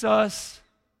keeps us,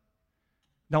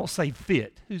 don't say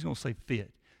fit. Who's going to say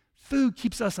fit? Food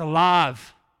keeps us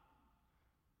alive.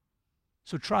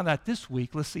 So try that this week.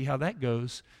 Let's see how that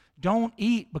goes. Don't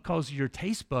eat because of your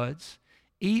taste buds.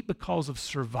 Eat because of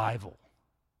survival.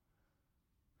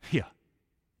 Yeah.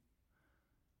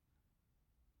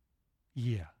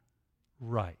 Yeah.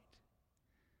 Right.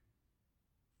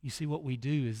 You see, what we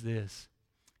do is this: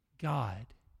 God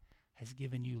has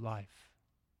given you life.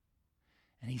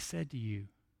 And he said to you,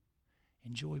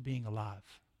 enjoy being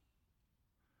alive.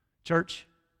 Church,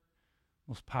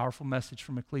 most powerful message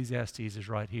from Ecclesiastes is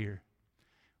right here.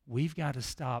 We've got to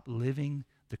stop living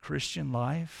the Christian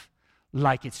life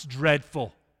like it's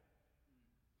dreadful.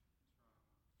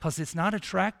 Because it's not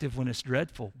attractive when it's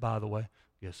dreadful, by the way.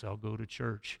 Yes, I'll go to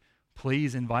church.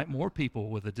 Please invite more people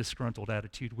with a disgruntled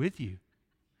attitude with you.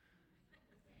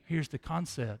 Here's the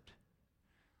concept.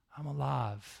 I'm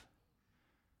alive.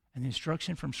 And the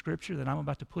instruction from Scripture that I'm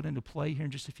about to put into play here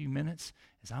in just a few minutes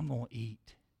is I'm going to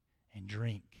eat and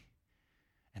drink.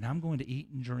 And I'm going to eat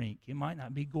and drink. It might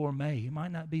not be gourmet. It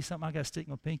might not be something I got to stick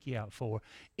my pinky out for.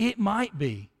 It might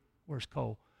be, where's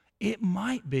Cole? It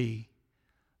might be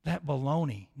that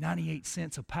bologna, 98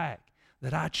 cents a pack,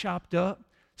 that I chopped up,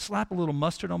 slap a little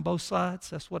mustard on both sides.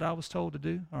 That's what I was told to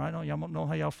do. All right, y'all don't know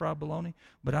how y'all fry bologna,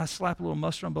 but I slap a little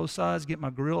mustard on both sides, get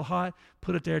my grill hot,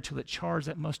 put it there till it chars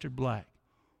that mustard black.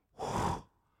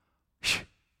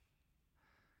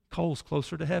 Cole's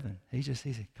closer to heaven. He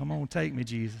said, come on, take me,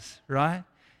 Jesus, right?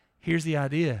 Here's the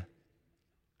idea.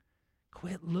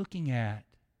 Quit looking at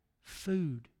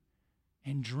food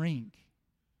and drink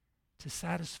to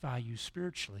satisfy you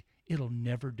spiritually. It'll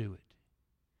never do it.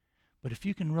 But if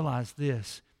you can realize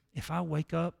this, if I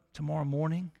wake up tomorrow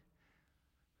morning,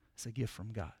 it's a gift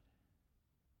from God.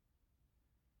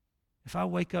 If I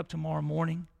wake up tomorrow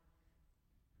morning,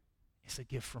 it's a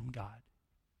gift from God.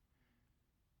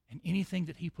 And anything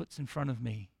that he puts in front of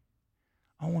me,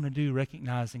 I want to do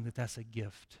recognizing that that's a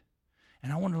gift.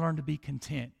 And I want to learn to be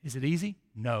content. Is it easy?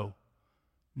 No.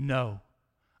 No.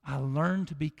 I learned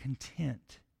to be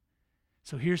content.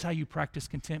 So here's how you practice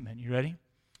contentment. You ready?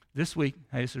 This week,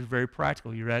 hey, this is very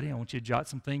practical. You ready? I want you to jot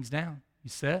some things down. You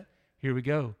set? Here we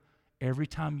go. Every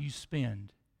time you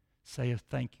spend, say a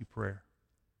thank you prayer.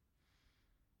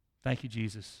 Thank you,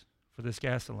 Jesus, for this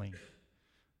gasoline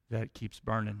that keeps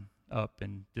burning up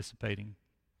and dissipating,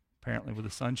 apparently with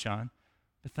the sunshine.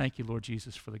 But thank you, Lord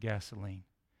Jesus, for the gasoline.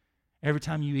 Every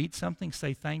time you eat something,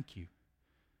 say thank you.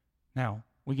 Now,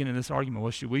 we get into this argument.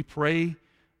 Well, should we pray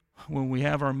when we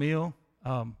have our meal?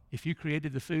 If you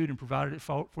created the food and provided it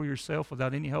for yourself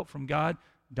without any help from God,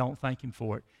 don't thank him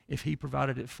for it. If he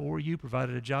provided it for you,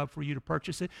 provided a job for you to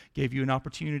purchase it, gave you an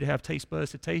opportunity to have taste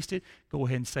buds to taste it, go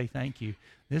ahead and say thank you.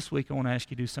 This week I want to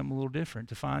ask you to do something a little different.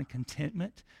 To find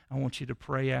contentment, I want you to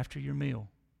pray after your meal.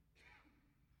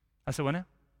 I said what now?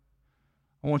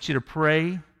 I want you to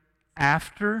pray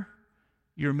after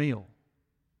your meal.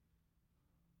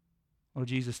 Oh,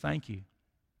 Jesus, thank you.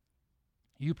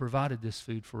 You provided this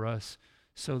food for us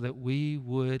so that we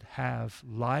would have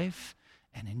life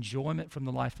and enjoyment from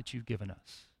the life that you've given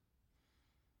us.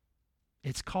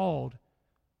 It's called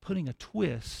putting a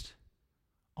twist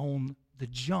on the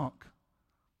junk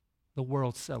the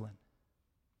world's selling.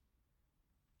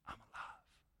 I'm alive.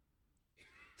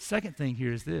 Second thing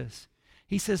here is this.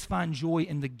 He says find joy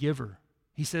in the giver.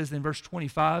 He says in verse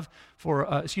 25,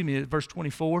 verse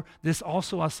 24, this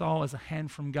also I saw as a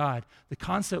hand from God. The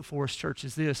concept for us, church,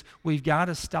 is this. We've got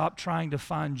to stop trying to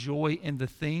find joy in the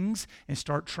things and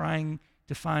start trying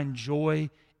to find joy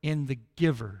in the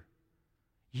giver.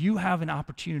 You have an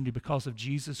opportunity because of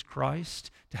Jesus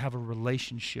Christ to have a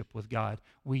relationship with God.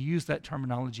 We use that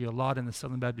terminology a lot in the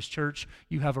Southern Baptist Church.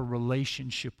 You have a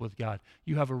relationship with God.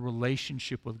 You have a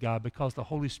relationship with God because the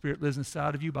Holy Spirit lives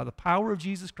inside of you. By the power of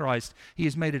Jesus Christ, He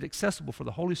has made it accessible for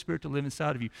the Holy Spirit to live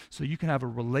inside of you so you can have a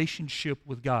relationship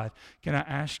with God. Can I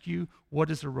ask you, what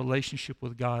does a relationship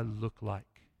with God look like?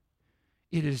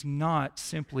 It is not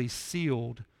simply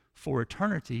sealed for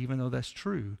eternity, even though that's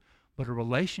true. But a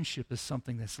relationship is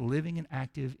something that's living and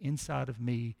active inside of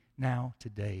me now,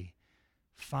 today.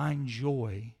 Find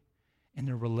joy in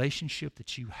the relationship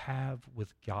that you have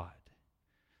with God.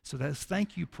 So those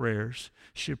thank you prayers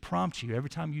should prompt you every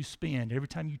time you spend, every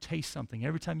time you taste something,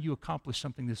 every time you accomplish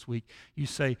something this week, you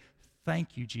say,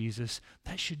 thank you, Jesus.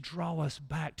 That should draw us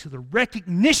back to the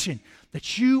recognition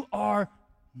that you are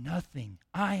nothing.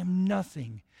 I am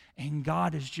nothing. And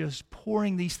God is just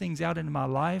pouring these things out into my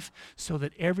life so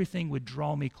that everything would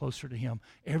draw me closer to Him.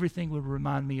 Everything would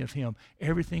remind me of Him.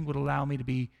 Everything would allow me to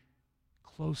be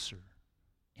closer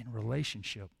in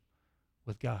relationship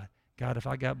with God. God, if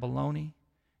I got baloney,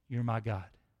 you're my God.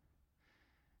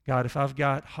 God, if I've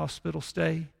got hospital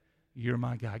stay, you're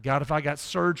my God. God, if I got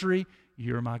surgery,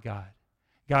 you're my God.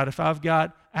 God, if I've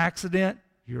got accident,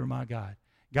 you're my God.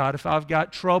 God, if I've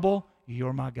got trouble,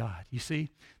 you're my God. You see,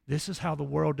 this is how the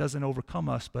world doesn't overcome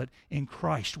us, but in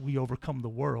Christ we overcome the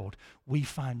world. We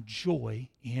find joy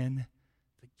in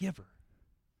the giver.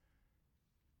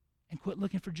 And quit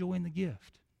looking for joy in the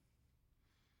gift.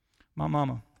 My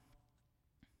mama,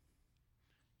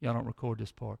 y'all don't record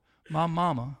this part. My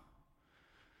mama,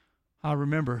 I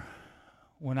remember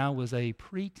when I was a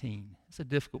preteen. It's a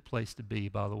difficult place to be,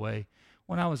 by the way.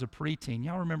 When I was a preteen,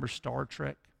 y'all remember Star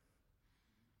Trek?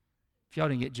 If y'all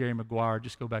didn't get Jerry Maguire,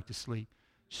 just go back to sleep.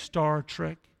 Star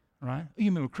Trek, right? You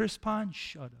remember Chris Pine?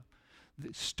 Shut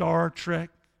up. Star Trek,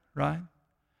 right?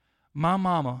 My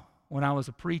mama, when I was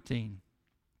a preteen,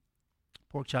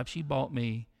 pork chop, she bought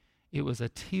me, it was a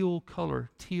teal color,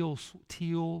 teal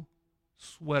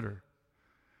sweater.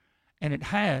 And it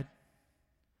had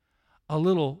a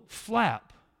little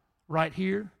flap right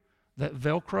here that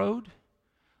Velcroed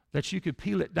that you could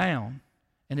peel it down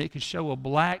and it could show a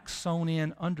black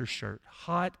sewn-in undershirt,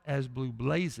 hot as blue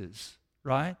blazes,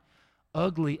 right?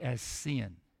 Ugly as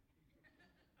sin,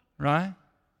 right?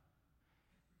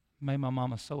 Made my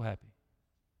mama so happy.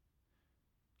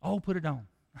 Oh, put it on.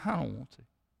 I don't want to.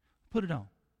 Put it on.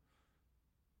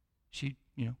 She,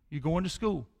 you're going to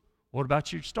school. What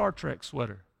about your Star Trek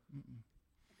sweater?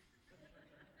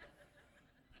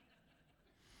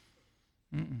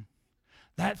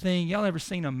 That thing, y'all ever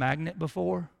seen a magnet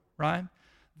before, right?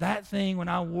 That thing, when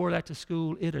I wore that to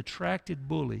school, it attracted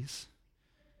bullies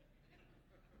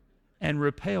and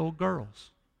repelled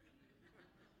girls.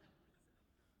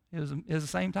 It was the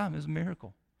same time. It was a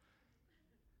miracle.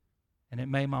 And it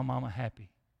made my mama happy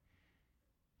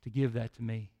to give that to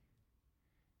me.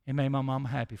 It made my mama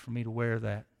happy for me to wear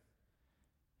that.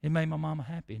 It made my mama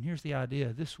happy. And here's the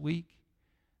idea. This week,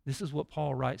 this is what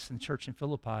Paul writes in the church in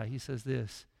Philippi. He says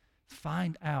this,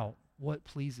 find out what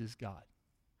pleases God.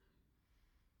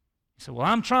 He said, well,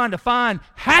 I'm trying to find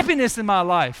happiness in my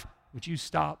life. Would you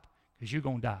stop? Because you're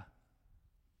going to die.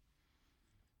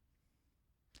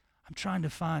 I'm trying to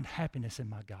find happiness in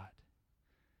my God.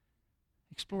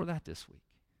 Explore that this week.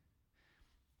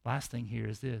 Last thing here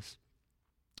is this.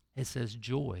 It says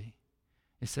joy.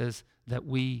 It says that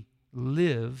we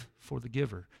live for the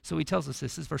giver. So he tells us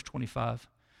this is verse 25.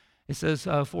 It says,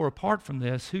 for apart from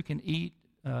this, who can eat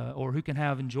or who can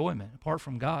have enjoyment? Apart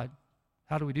from God.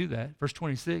 How do we do that? Verse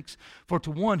 26, for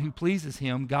to one who pleases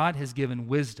Him, God has given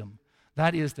wisdom.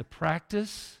 That is the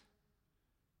practice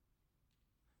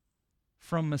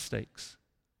from mistakes.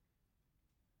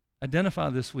 Identify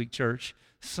this week, church,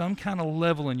 some kind of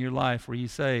level in your life where you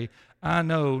say, I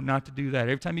know not to do that.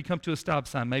 Every time you come to a stop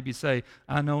sign, maybe you say,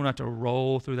 I know not to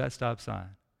roll through that stop sign.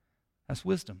 That's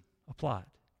wisdom applied.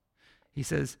 He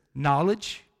says,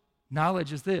 knowledge.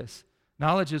 Knowledge is this.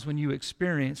 Knowledge is when you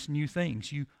experience new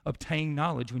things. You obtain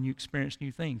knowledge when you experience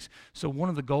new things. So one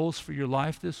of the goals for your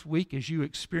life this week is you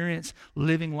experience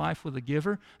living life with a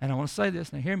giver. And I want to say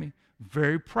this, now hear me,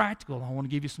 very practical. I want to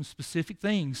give you some specific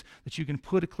things that you can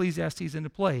put Ecclesiastes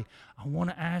into play. I want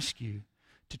to ask you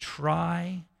to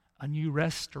try a new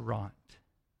restaurant.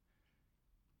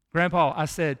 Grandpa, I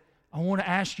said, I want to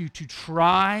ask you to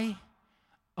try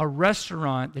a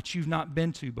restaurant that you've not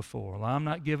been to before. Well, I'm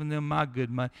not giving them my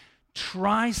good money.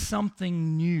 Try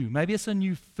something new. Maybe it's a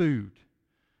new food.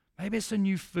 Maybe it's a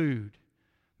new food.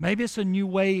 Maybe it's a new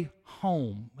way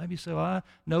home. Maybe you say, well, I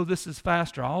know this is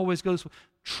faster. I always go this way.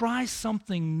 Try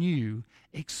something new.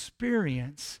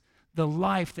 Experience the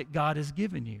life that God has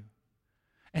given you.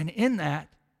 And in that,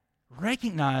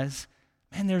 recognize,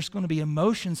 man, there's going to be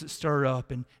emotions that stir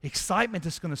up and excitement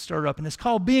that's going to stir up. And it's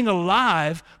called being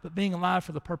alive, but being alive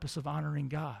for the purpose of honoring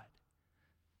God.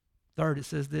 Third, it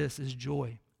says this is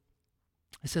joy.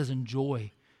 It says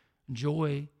enjoy.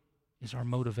 Joy is our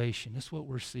motivation. That's what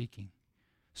we're seeking.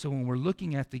 So when we're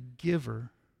looking at the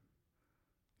giver,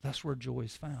 that's where joy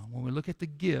is found. When we look at the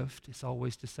gift, it's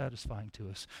always dissatisfying to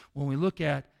us. When we look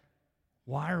at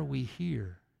why are we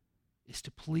here, it's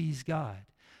to please God.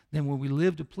 Then when we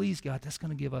live to please God, that's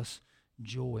going to give us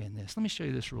joy in this. Let me show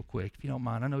you this real quick, if you don't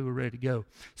mind. I know we're ready to go.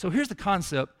 So here's the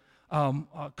concept. Several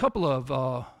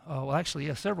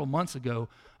months ago,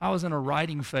 I was in a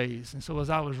writing phase. And so as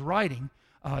I was writing,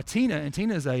 Tina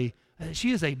is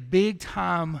a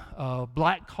big-time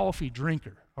black coffee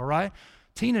drinker, all right?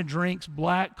 Tina drinks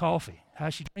black coffee.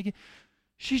 How's she drink it?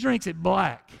 She drinks it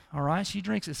black, all right? She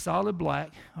drinks it solid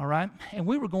black, all right? And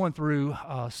we were going through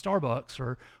Starbucks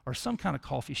or some kind of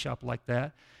coffee shop like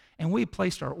that, and we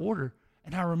placed our order.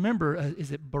 And I remember,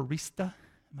 is it barista?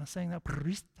 Am I saying that?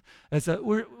 Barista?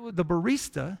 The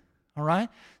barista, all right,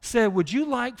 said, would you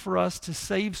like for us to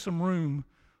save some room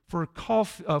for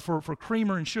coffee, for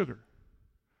creamer and sugar?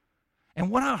 And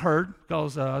what I heard,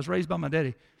 because I was raised by my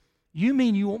daddy, you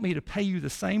mean you want me to pay you the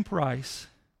same price,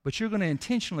 but you're going to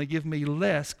intentionally give me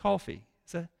less coffee?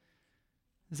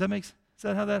 Is that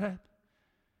how that happened?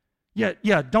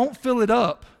 Yeah, don't fill it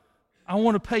up. I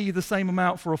want to pay you the same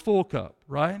amount for a full cup,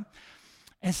 right?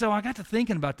 And so I got to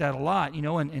thinking about that a lot,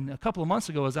 and a couple of months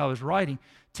ago as I was writing,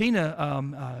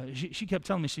 Tina, she kept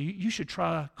telling me, you should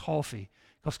try coffee,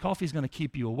 because coffee is going to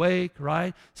keep you awake,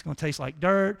 right? It's going to taste like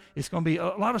dirt. It's going to be a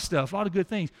lot of stuff, a lot of good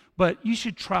things, but you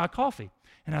should try coffee.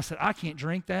 And I said, I can't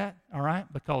drink that, all right,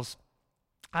 because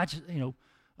I just,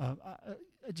 I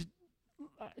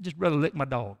just rather lick my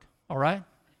dog, all right?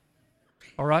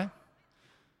 All right?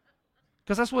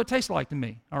 Because that's what it tastes like to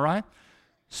me, all right?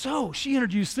 So she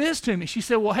introduced this to me. She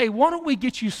said, well, hey, why don't we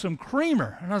get you some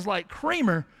creamer? And I was like,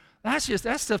 creamer? That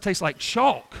stuff tastes like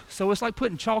chalk. So it's like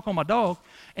putting chalk on my dog.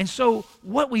 And so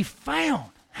what we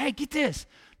found, hey, get this.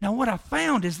 Now what I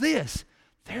found is this.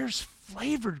 There's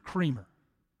flavored creamer.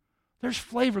 There's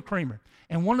flavored creamer.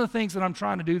 And one of the things that I'm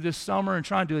trying to do this summer and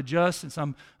trying to adjust since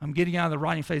I'm getting out of the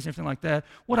writing phase and everything like that,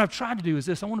 what I've tried to do is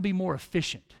this. I want to be more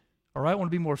efficient. All right? I want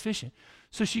to be more efficient.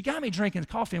 So she got me drinking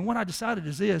coffee, and what I decided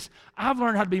is this. I've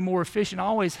learned how to be more efficient. I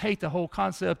always hate the whole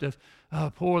concept of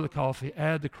pour the coffee,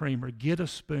 add the creamer, get a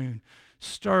spoon,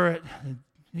 stir it, and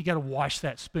you got to wash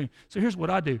that spoon. So here's what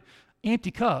I do.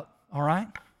 Empty cup, all right?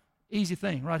 Easy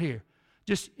thing right here.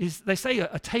 They say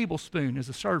a tablespoon is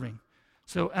a serving.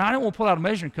 So and I don't want to pull out a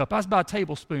measuring cup. That's about a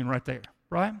tablespoon right there,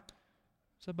 right?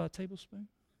 Is that about a tablespoon?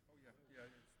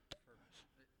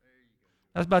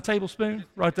 That's about a tablespoon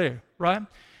right there, right?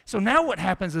 So now what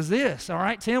happens is this, all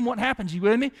right? Tim, what happens? You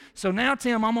with me? So now,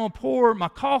 Tim, I'm going to pour my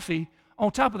coffee.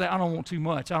 On top of that, I don't want too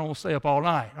much. I don't want to stay up all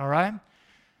night, all right?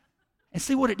 And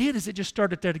see what it did is it just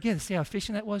started there together. See how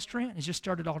efficient that was, Trent? It just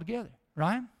started all together,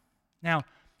 right? Now,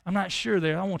 I'm not sure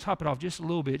there. I want to top it off just a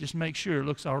little bit, just to make sure it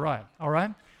looks all right, all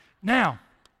right? Now,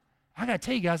 I got to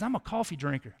tell you guys, I'm a coffee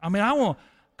drinker. I mean, I want,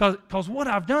 because what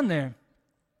I've done there,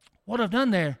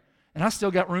 and I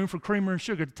still got room for creamer and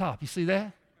sugar at the top. You see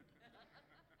that?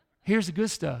 Here's the good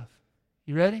stuff.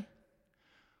 You ready?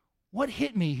 What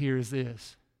hit me here is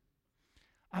this.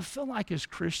 I feel like as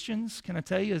Christians, can I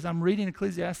tell you, as I'm reading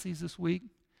Ecclesiastes this week,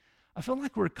 I feel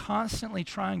like we're constantly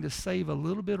trying to save a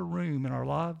little bit of room in our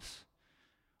lives,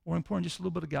 or important, just a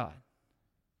little bit of God.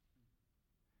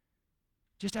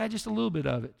 Just add just a little bit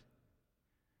of it.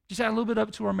 Just add a little bit of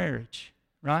it to our marriage,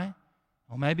 right?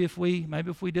 Well, maybe if we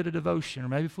did a devotion, or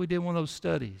maybe if we did one of those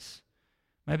studies,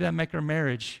 maybe that'd make our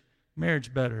marriage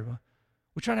better.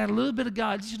 We try to add a little bit of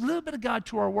God, just a little bit of God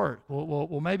to our work.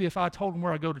 Well, maybe if I told them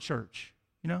where I go to church,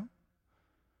 And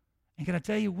can I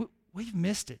tell you, we've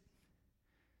missed it.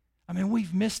 I mean,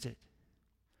 we've missed it.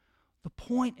 The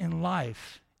point in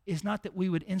life is not that we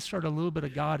would insert a little bit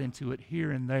of God into it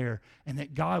here and there, and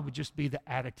that God would just be the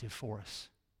additive for us.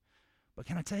 But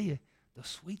can I tell you, the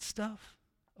sweet stuff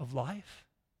of life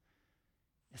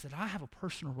is that I have a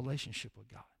personal relationship with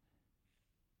God.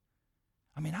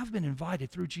 I mean, I've been invited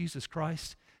through Jesus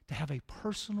Christ to have a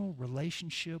personal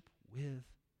relationship with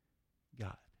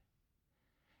God.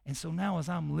 And so now as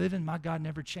I'm living, my God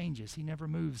never changes. He never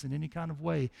moves in any kind of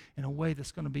way, in a way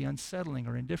that's going to be unsettling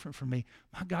or indifferent for me.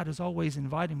 My God is always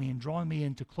inviting me and drawing me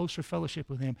into closer fellowship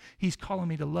with Him. He's calling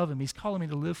me to love Him. He's calling me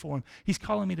to live for Him. He's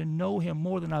calling me to know Him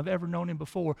more than I've ever known Him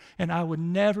before. And I would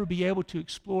never be able to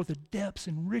explore the depths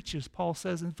and riches, Paul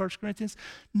says in 1 Corinthians,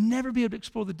 never be able to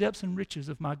explore the depths and riches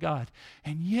of my God.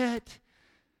 And yet,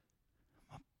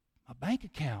 my bank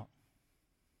account,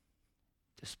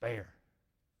 despair,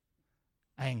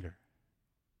 anger.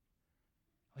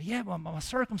 Well, yeah, my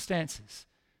circumstances,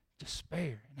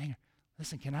 despair and anger.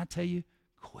 Listen, can I tell you,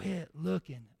 quit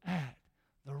looking at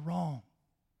the wrong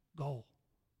goal.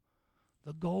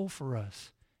 The goal for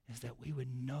us is that we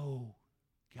would know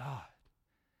God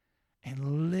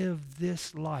and live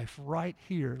this life right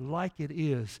here like it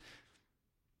is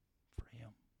for Him.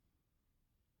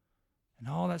 And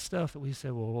all that stuff that we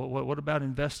say, well, what about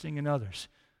investing in others?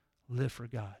 Live for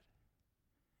God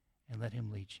and let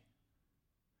Him lead you.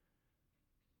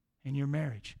 In your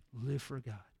marriage, live for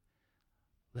God.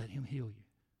 Let Him heal you.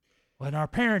 Well, in our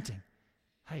parenting,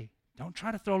 hey, don't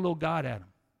try to throw a little God at them.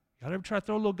 Y'all ever try to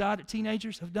throw a little God at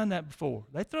teenagers? I've done that before.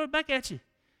 They throw it back at you.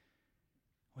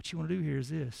 What you want to do here is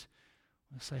this.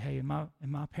 Say, hey, in my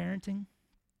parenting,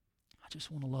 I just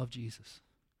want to love Jesus.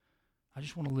 I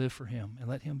just want to live for Him and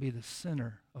let Him be the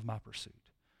center of my pursuit.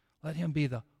 Let Him be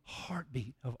the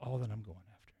heartbeat of all that I'm going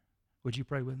after. Would you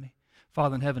pray with me?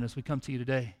 Father in heaven, as we come to you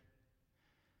today,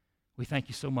 we thank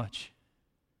you so much.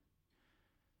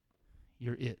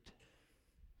 You're it.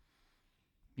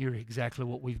 You're exactly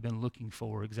what we've been looking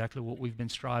for, exactly what we've been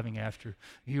striving after.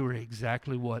 You are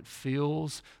exactly what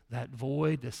fills that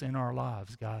void that's in our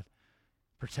lives, God.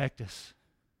 Protect us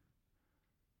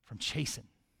from chasing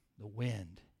the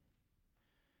wind.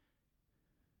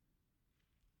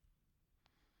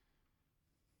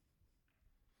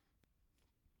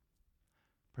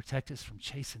 Protect us from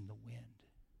chasing the wind.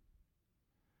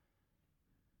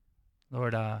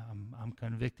 Lord, I'm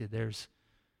convicted there's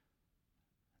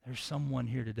someone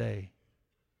here today,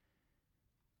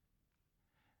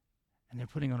 and they're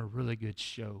putting on a really good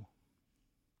show.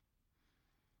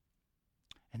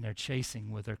 And they're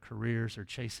chasing with their careers, or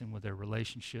chasing with their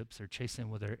relationships, or chasing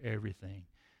with their everything,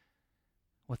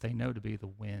 what they know to be the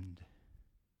wind.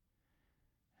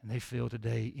 And they feel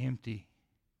today empty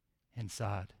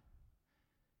inside.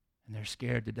 And they're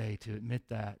scared today to admit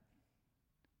that,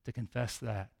 to confess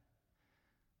that.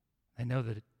 They know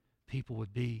that people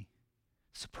would be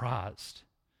surprised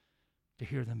to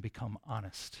hear them become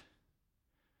honest.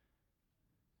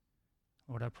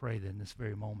 Lord, I pray that in this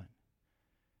very moment,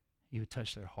 you would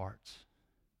touch their hearts.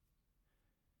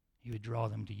 You would draw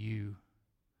them to you.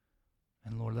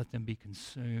 And Lord, let them be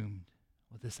consumed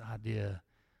with this idea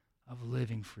of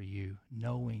living for you,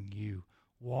 knowing you,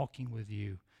 walking with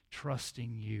you,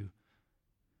 trusting you,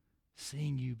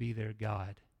 seeing you be their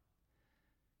God.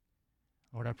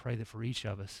 Lord, I pray that for each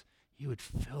of us, you would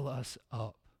fill us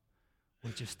up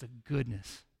with just the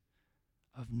goodness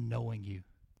of knowing you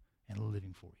and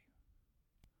living for you.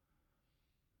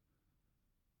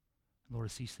 Lord,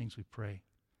 it's these things we pray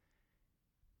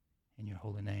in your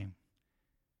holy name.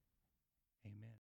 Amen.